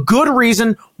have a good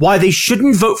reason why they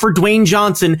shouldn't vote for Dwayne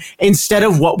Johnson instead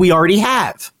of what we already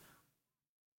have.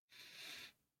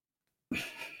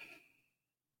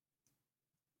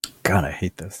 God, I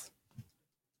hate this.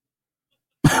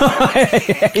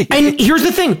 And here's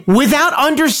the thing. Without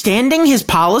understanding his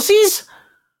policies,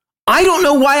 I don't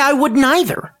know why I wouldn't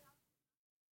either.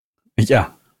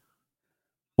 Yeah.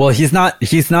 Well, he's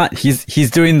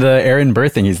doing the Aaron Burr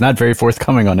thing. He's not very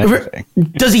forthcoming on everything.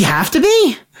 Does he have to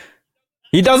be?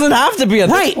 He doesn't have to be at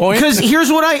this point. Because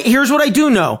here's what I do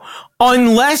know.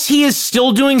 Unless he is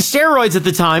still doing steroids at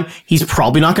the time, he's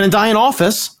probably not going to die in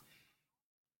office.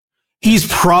 He's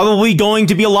probably going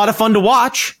to be a lot of fun to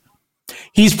watch.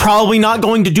 He's probably not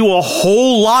going to do a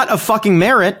whole lot of fucking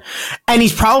merit. And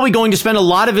he's probably going to spend a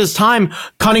lot of his time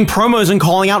cutting promos and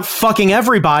calling out fucking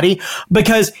everybody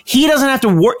because he doesn't have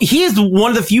to he is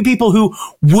one of the few people who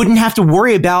wouldn't have to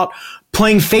worry about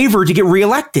playing favor to get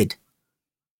reelected.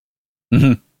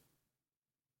 Mm-hmm.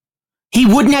 He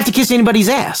wouldn't have to kiss anybody's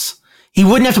ass. He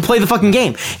wouldn't have to play the fucking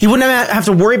game. He wouldn't have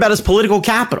to worry about his political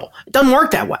capital. It doesn't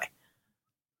work that way.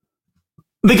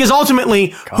 Because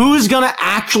ultimately, who's going to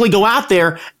actually go out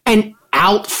there and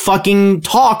out fucking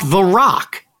talk The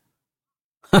Rock?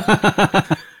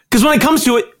 Because when it comes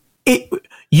to it,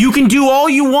 you can do all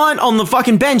you want on the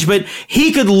fucking bench, but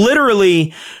he could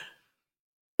literally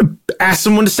ask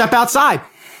someone to step outside.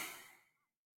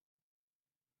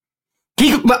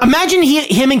 Imagine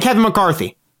him and Kevin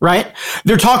McCarthy, right?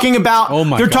 They're talking about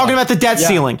talking about the debt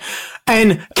ceiling,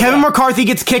 and Kevin McCarthy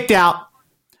gets kicked out.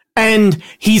 And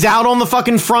he's out on the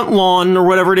fucking front lawn or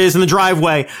whatever it is in the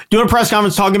driveway doing a press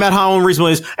conference talking about how unreasonable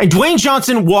it is. And Dwayne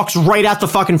Johnson walks right out the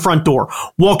fucking front door,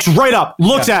 walks right up,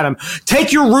 looks at him.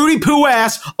 Take your Rudy Poo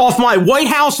ass off my White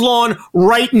House lawn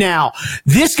right now.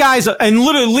 This guy's and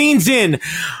literally leans in.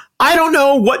 I don't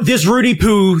know what this Rudy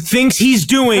Poo thinks he's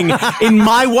doing in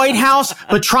my White House,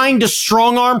 but trying to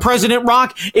strong arm President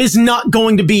Rock is not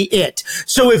going to be it.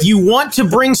 So if you want to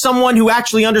bring someone who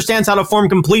actually understands how to form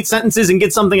complete sentences and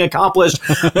get something accomplished,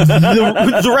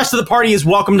 the rest of the party is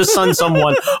welcome to sun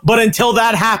someone. But until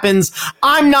that happens,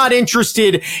 I'm not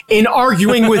interested in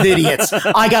arguing with idiots.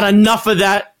 I got enough of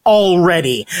that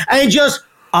already. And just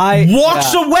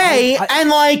walks away and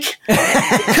like,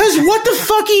 cause what the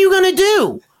fuck are you going to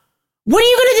do? What are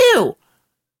you going to do?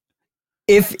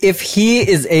 If he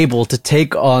is able to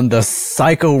take on the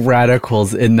psycho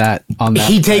radicals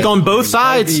he'd take on both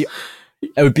sides. It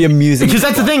would be amusing. Because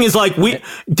that's the thing is like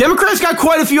Democrats got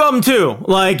quite a few of them too.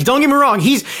 Like, don't get me wrong.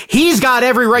 He's got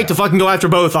every right to fucking go after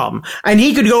both of them. And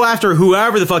he could go after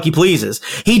whoever the fuck he pleases.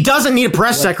 He doesn't need a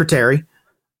press secretary.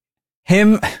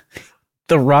 The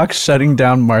Rock shutting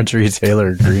down Marjorie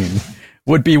Taylor Greene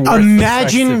would be worth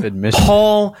Imagine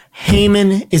Paul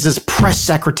Heyman is his press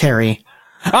secretary.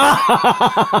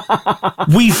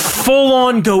 We full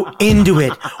on go into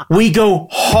it. We go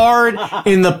hard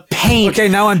in the paint. Okay,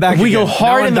 now I'm back. We go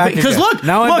hard in the paint. Because look,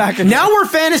 now we're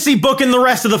fantasy booking the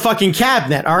rest of the fucking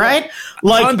cabinet, all right?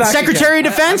 Like Secretary of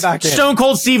Defense, Stone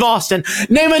Cold Steve Austin.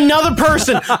 Name another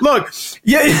person. Look.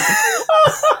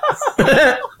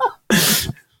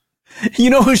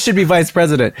 You know who should be vice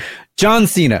president? John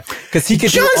Cena, because he could.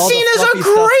 John Cena's a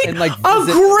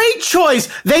great choice.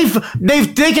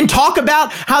 They can talk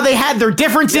about how they had their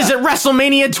differences at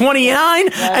WrestleMania 29,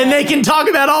 and they can talk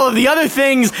about all of the other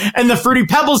things and the Fruity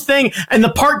Pebbles thing and the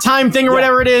part-time thing or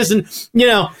whatever it is. And you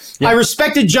know, I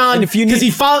respected John because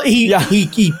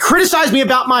he criticized me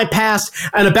about my past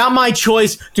and about my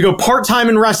choice to go part-time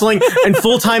in wrestling and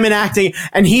full-time in acting,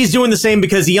 and he's doing the same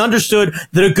because he understood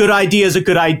that a good idea is a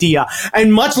good idea.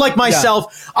 And much like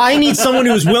myself, I need someone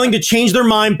who is willing to change their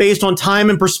mind based on time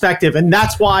and perspective. And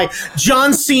that's why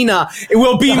John Cena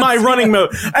will be my running mate.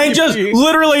 And just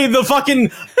literally the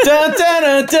fucking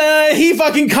he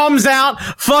fucking comes out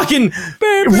fucking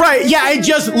right. Yeah. It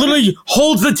just literally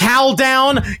holds the towel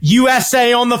down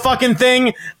USA on the fucking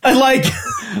thing. Like,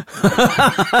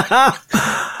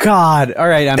 God. All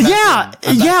right. I'm back.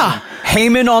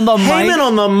 Heyman on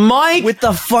the mic with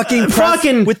the fucking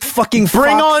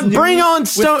bring on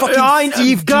Stone.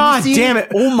 Steve God damn it!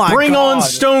 Oh my Bring God. on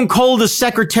Stone Cold as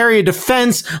Secretary of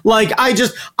Defense. Like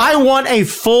I want a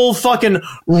full fucking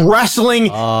wrestling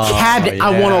cabinet. Yeah.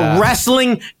 I want a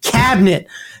wrestling cabinet.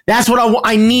 That's what I want.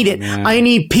 I need it. Yeah. I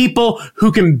need people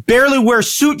who can barely wear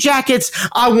suit jackets.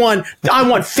 I want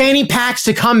fanny packs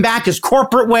to come back as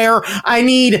corporate wear. I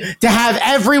need to have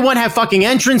everyone have fucking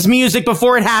entrance music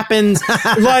before it happens.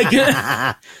 Like,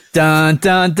 dun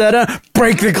dun dun dun.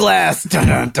 Break the glass. Dun,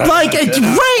 dun, dun, like, dun,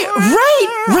 dun.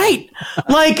 right.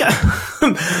 Like,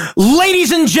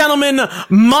 ladies and gentlemen,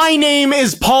 my name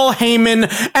is Paul Heyman,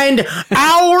 and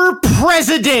our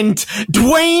president,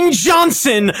 Dwayne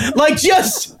Johnson, like,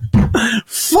 just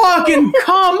fucking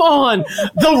come on.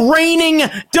 The reigning,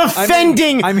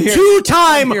 defending,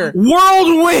 two-time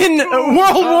World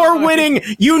War winning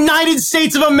United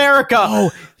States of America.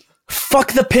 Oh,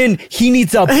 fuck the pin. He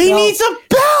needs a belt.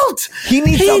 He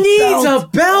needs a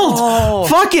belt. Oh.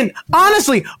 Fucking,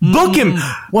 honestly, book him.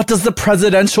 What does the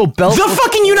presidential belt? The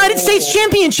fucking United States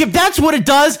Championship. That's what it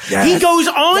does. Yes. He goes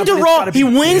on to Raw. He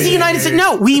wins the United States.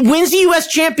 No, he wins the U.S.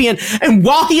 champion. And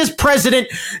while he is president,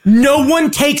 no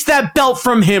one takes that belt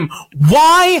from him.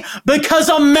 Why? Because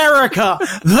America.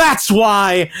 That's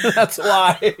why. That's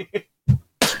why.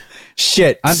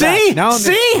 Shit. I'm see? Now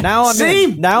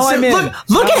I'm in.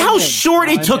 Look at how short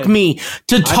it took me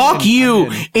to talk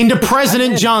you into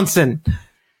President Johnson.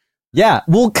 Yeah.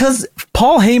 Well, because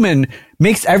Paul Heyman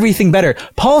makes everything better.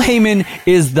 Paul Heyman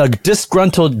is the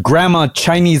disgruntled grandma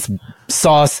Chinese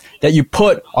sauce that you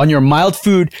put on your mild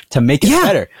food to make it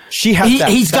better.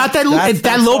 He's got that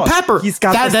little pepper. He's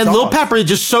got that little pepper that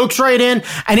just soaks right in,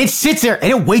 and it sits there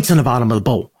and it waits in the bottom of the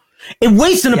bowl. It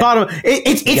waits in the bottom.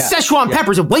 It's Szechuan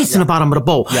peppers. It waits in the bottom of the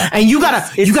bowl, and you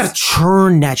gotta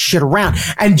churn that shit around.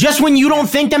 And just when you don't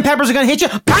think them peppers are gonna hit you,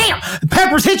 bam, the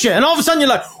peppers hit you, and all of a sudden you're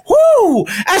like, "Whoo,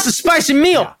 that's a spicy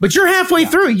meal." But you're halfway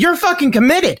through. You're fucking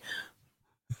committed.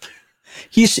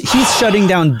 He's shutting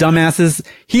down dumbasses.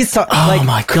 He's oh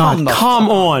my god! Come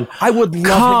on! I would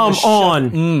love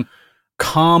him to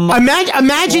come.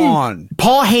 Imagine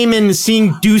Paul Heyman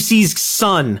seeing Ducey's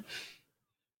son.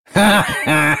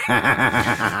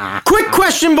 Quick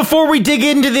question before we dig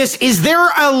into this. Is there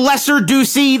a lesser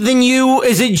Ducey than you?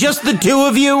 Is it just the two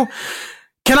of you?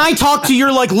 Can I talk to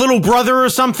your little brother or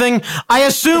something? I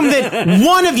assume that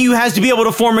one of you has to be able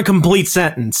to form a complete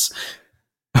sentence.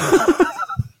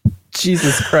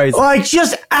 Jesus Christ.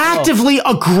 Just actively,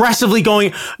 aggressively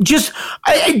going, just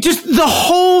the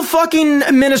whole fucking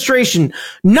administration,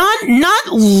 not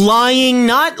lying,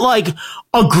 not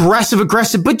aggressive,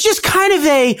 but just kind of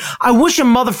I wish a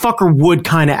motherfucker would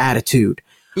kind of attitude.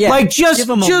 Yeah. Give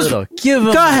him a little.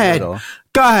 Go ahead. Go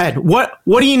ahead. What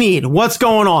do you need? What's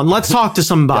going on? Let's talk to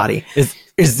somebody. Yeah.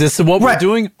 Is this what we're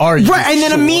doing? Are you right? And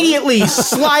then immediately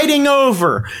sliding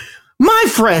over. My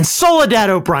friend, Soledad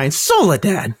O'Brien.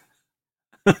 Soledad.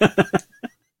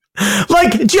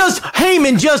 Just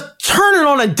Heyman just turning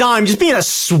on a dime, just being a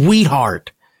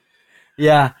sweetheart.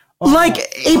 Yeah.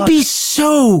 It'd be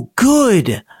so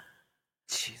good.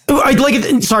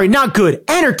 Sorry, not good.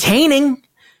 Entertaining.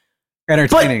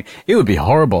 It would be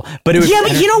horrible. But it would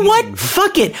but you know what?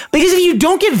 Fuck it. Because if you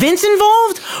don't get Vince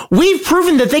involved, we've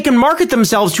proven that they can market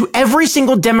themselves to every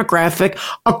single demographic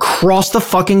across the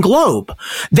fucking globe.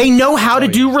 They know how to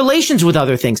do relations with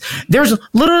other things. There's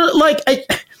literally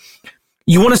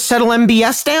you want to settle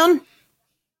MBS down?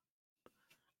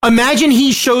 Imagine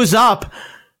he shows up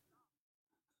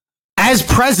as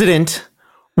president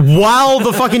while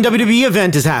the fucking WWE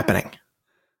event is happening.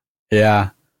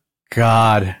 Yeah.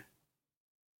 God.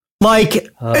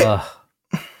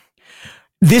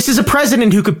 This is a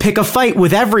president who could pick a fight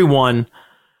with everyone,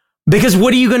 because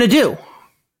what are you going to do?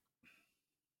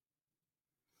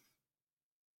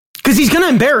 Because he's going to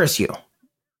embarrass you.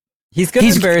 He's going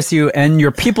to embarrass you, and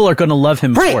your people are going to love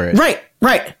him for it.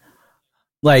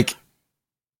 Right.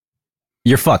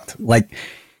 You're fucked.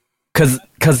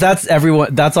 Because that's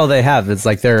everyone. That's all they have. It's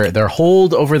their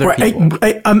hold over their people.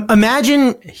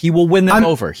 Imagine he will win them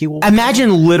over. He will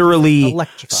imagine literally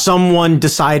someone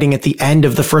deciding at the end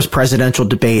of the first presidential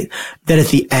debate that at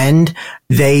the end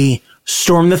they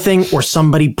storm the thing, or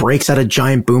somebody breaks out a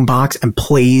giant boombox and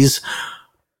plays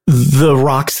The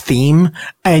Rock's theme,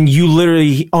 and you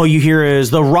literally all you hear is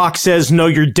The Rock says "Know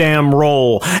your damn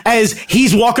role" as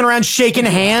he's walking around shaking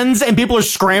hands, and people are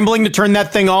scrambling to turn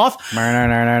that thing off.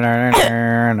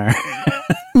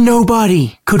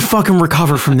 Nobody could fucking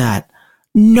recover from that.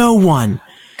 No one.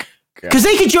 Because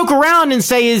they could joke around and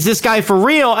say, "Is this guy for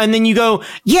real?" And then you go,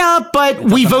 "Yeah, but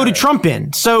we voted Trump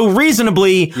in, so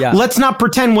reasonably, let's not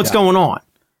pretend what's going on."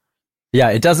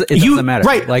 Yeah, it doesn't matter.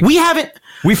 Right? We haven't.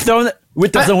 We've thrown it.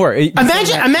 It doesn't work.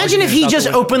 Imagine if he just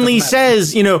openly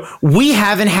says, we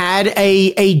haven't had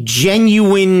a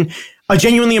genuinely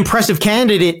impressive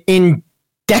candidate in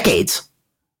decades.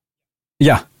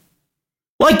 Yeah.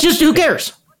 Just who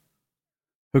cares?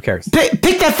 Who cares?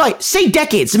 Pick that fight. Say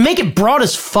decades and make it broad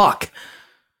as fuck.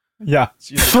 Yeah.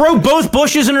 Throw both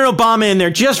Bushes and an Obama in there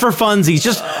just for funsies.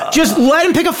 Just let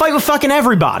him pick a fight with fucking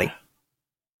everybody.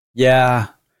 Yeah.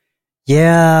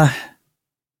 Yeah.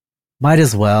 Might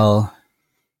as well.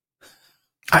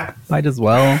 Might as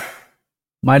well.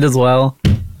 Might as well.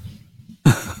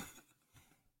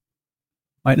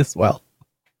 Might as well.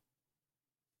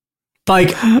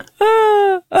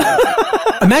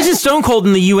 Imagine Stone Cold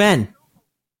in the UN.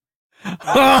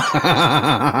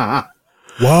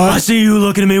 What? I see you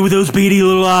looking at me with those beady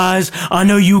little eyes. I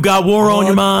know you got war on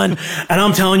your mind. And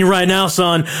I'm telling you right now,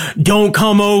 son, don't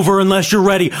come over unless you're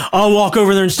ready. I'll walk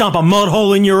over there and stomp a mud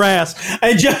hole in your ass.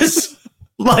 And just,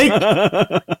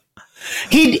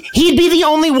 he'd be the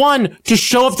only one to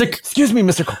show up to... Excuse me,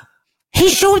 Mr. Cole.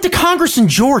 He'd show up to Congress in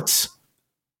jorts.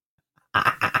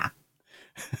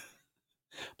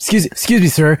 Excuse me,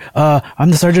 sir. I'm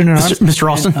the sergeant at arms. Mr.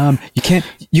 Ralston.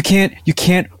 You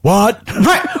can't. What?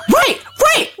 Right.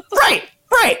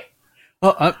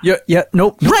 Oh, yeah,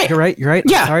 nope. Right. You're right.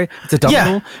 Yeah. Sorry. It's a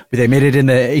dumb rule. They made it in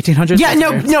the 1800s. Yeah,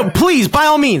 no, please, by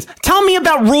all means, tell me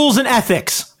about rules and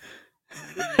ethics.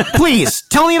 Please,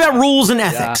 tell me about rules and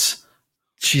ethics. Yeah.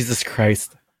 Jesus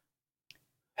Christ.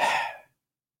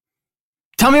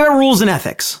 Tell me about rules and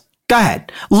ethics. Go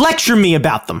ahead. Lecture me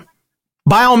about them.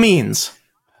 By all means.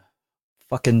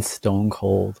 Fucking Stone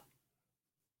Cold.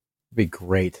 It'd be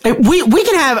great. We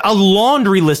can have a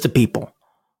laundry list of people.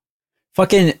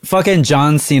 Fucking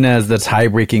John Cena as the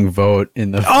tie-breaking vote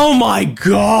in the oh my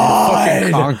god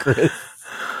fucking Congress.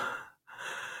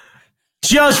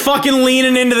 Just fucking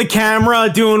leaning into the camera,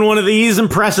 doing one of these and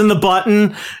pressing the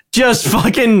button. Just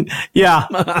fucking yeah.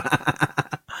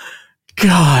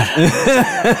 God.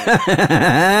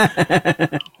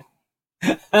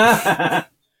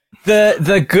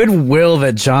 The goodwill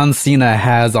that John Cena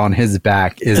has on his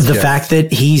back is the fact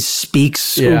that he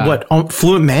speaks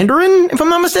fluent Mandarin, if I'm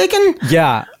not mistaken.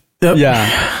 Yeah,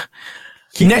 yeah.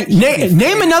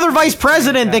 Name another vice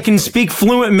president that can speak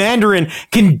fluent Mandarin,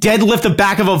 can deadlift the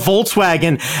back of a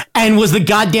Volkswagen, and was the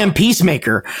goddamn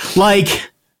peacemaker.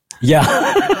 Like,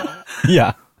 yeah,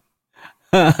 yeah.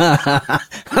 Kamala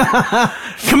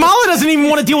doesn't even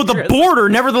want to deal with the border.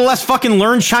 Nevertheless, fucking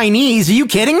learn Chinese. Are you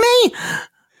kidding me?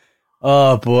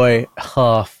 Oh boy.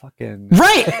 Oh, fucking.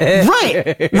 Right.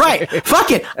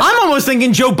 Fuck it. I'm almost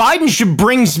thinking Joe Biden should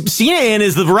bring Cena in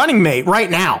as the running mate right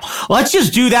now. Let's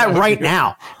just do that right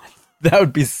now. That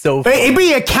would be so fun. It'd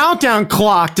be a countdown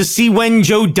clock to see when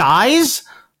Joe dies.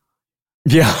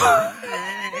 Yeah.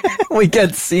 We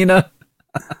get Cena.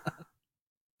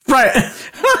 Right.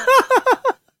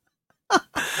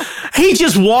 He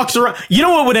just walks around. You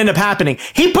know what would end up happening?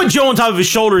 He put Joe on top of his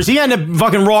shoulders. He ended up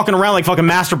fucking walking around like fucking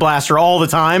Master Blaster all the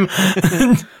time.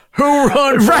 Who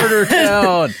run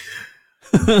Bartertown?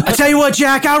 I tell you what,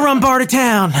 Jack, I run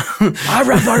Bartertown. I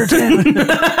run Bartertown.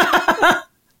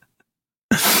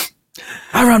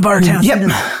 I run Bartertown.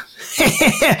 Yep.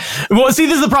 Well, see,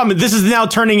 this is the problem. This is now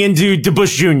turning into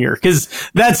DeBush Jr. because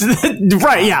that's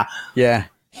right. Yeah. Yeah.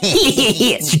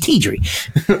 Strategery.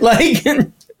 Like.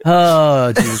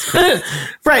 Oh, Jesus Christ.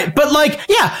 Right, but like,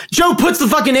 yeah, Joe puts the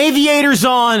fucking aviators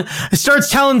on, starts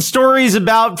telling stories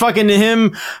about fucking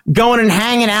him going and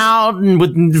hanging out and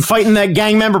with fighting that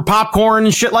gang member Popcorn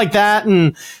and shit like that,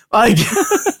 and like,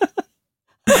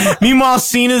 meanwhile,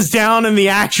 Cena's down in the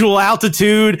actual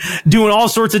altitude doing all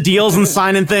sorts of deals and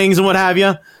signing things and what have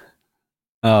you.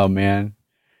 Oh man.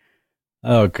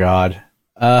 Oh God.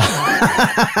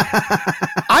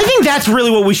 I think that's really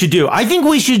what we should do. I think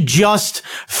we should just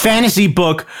fantasy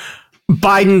book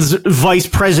Biden's vice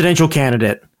presidential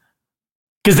candidate.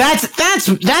 Because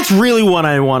that's really what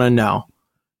I want to know.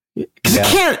 Because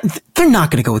they're not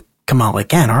going to go with Kamala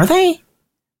again, are they?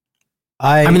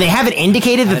 I mean, they haven't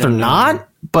indicated that they're not,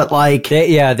 but like,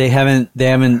 they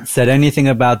haven't said anything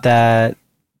about that.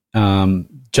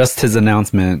 Just his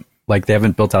announcement. Like, they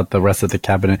haven't built out the rest of the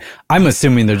cabinet. I'm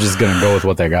assuming they're just going to go with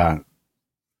what they got.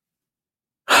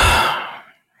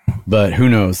 But who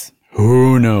knows?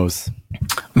 Who knows?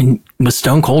 I mean, was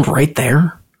Stone Cold right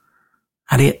there?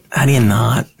 How do you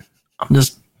not? I'm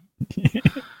just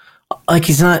like,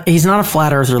 he's not a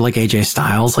flat earther like AJ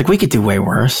Styles. Like, we could do way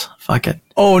worse. Fuck it.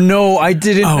 Oh no, I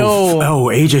didn't know. Oh,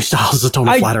 AJ Styles is a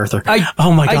total flat earther.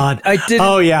 Oh my god. I didn't.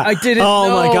 Oh yeah. I didn't. Oh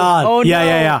know. my god. Oh, yeah,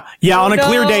 no. Yeah. Oh, on a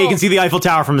clear day, you can see the Eiffel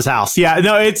Tower from his house. Yeah.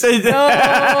 No, it's no.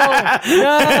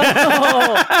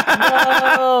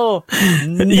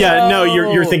 Yeah. No,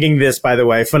 you're thinking this, by the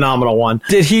way. Phenomenal one.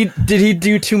 Did he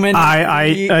do too many?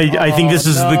 I think this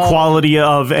is the quality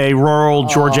of a rural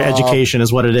Georgia education,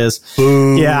 is what it is.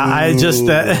 Boo. Yeah. I just.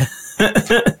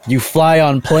 You fly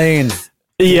on planes.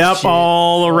 Yep, shit.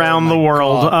 All around the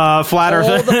world. Flat Earth.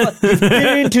 You've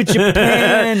been to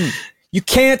Japan. You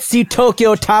can't see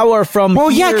Tokyo Tower from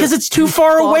here. Yeah, because it's too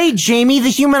far away, Jamie.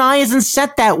 The human eye isn't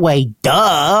set that way.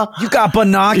 Duh. You got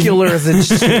binoculars and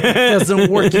shit. It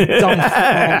doesn't work, you dumb. Oh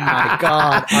my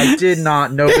god. I did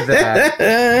not know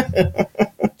that.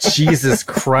 Jesus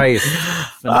Christ.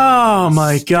 Oh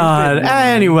my god.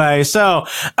 Anyway, so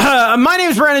my name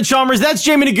is Brandon Chalmers. That's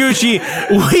Jamie Noguchi.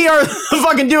 We are the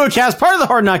fucking Duocast, part of the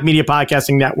Hard Knock Media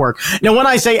Podcasting Network. Now, when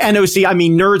I say NOC, I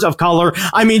mean Nerds of Color.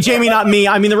 I mean Jamie, not me.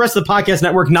 I mean the rest of the podcast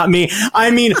network, not me. I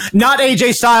mean not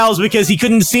AJ Styles, because he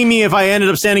couldn't see me if I ended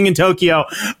up standing in Tokyo,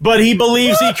 but he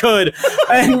believes he could.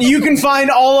 And you can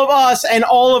find all of us and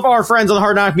all of our friends on the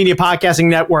Hard Knock Media Podcasting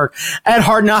Network at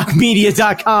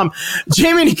hardknockmedia.com.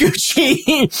 Jamie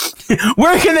Noguchi,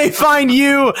 where can they find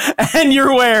you and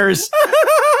your wares?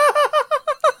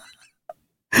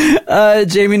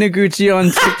 Jamie Noguchi on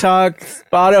TikTok,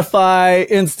 Spotify,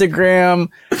 Instagram,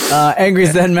 Angry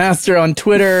Zen Master on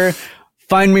Twitter.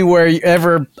 Find me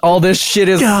wherever all this shit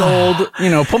is sold. You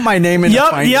know, put my name in. You'll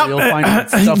find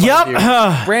stuff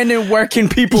I do. Brandon, where can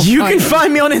people? You can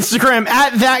find me on Instagram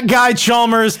at that guy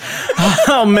Chalmers.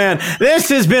 Oh man, this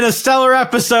has been a stellar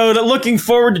episode. Looking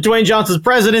forward to Dwayne Johnson's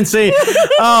presidency.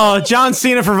 Oh, John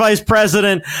Cena for vice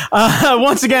president.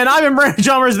 Once again, I've been Brandon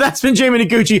Chalmers. That's been Jamie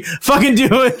Noguchi. Fucking do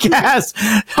it, cast.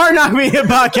 Hard Knock Media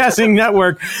Podcasting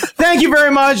Network. Thank you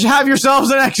very much. Have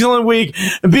yourselves an excellent week.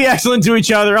 Be excellent to each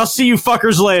other. I'll see you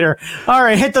fuckers later. All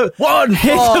right, hit the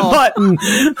button.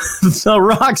 The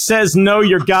Rock says no,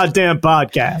 your goddamn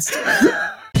podcast.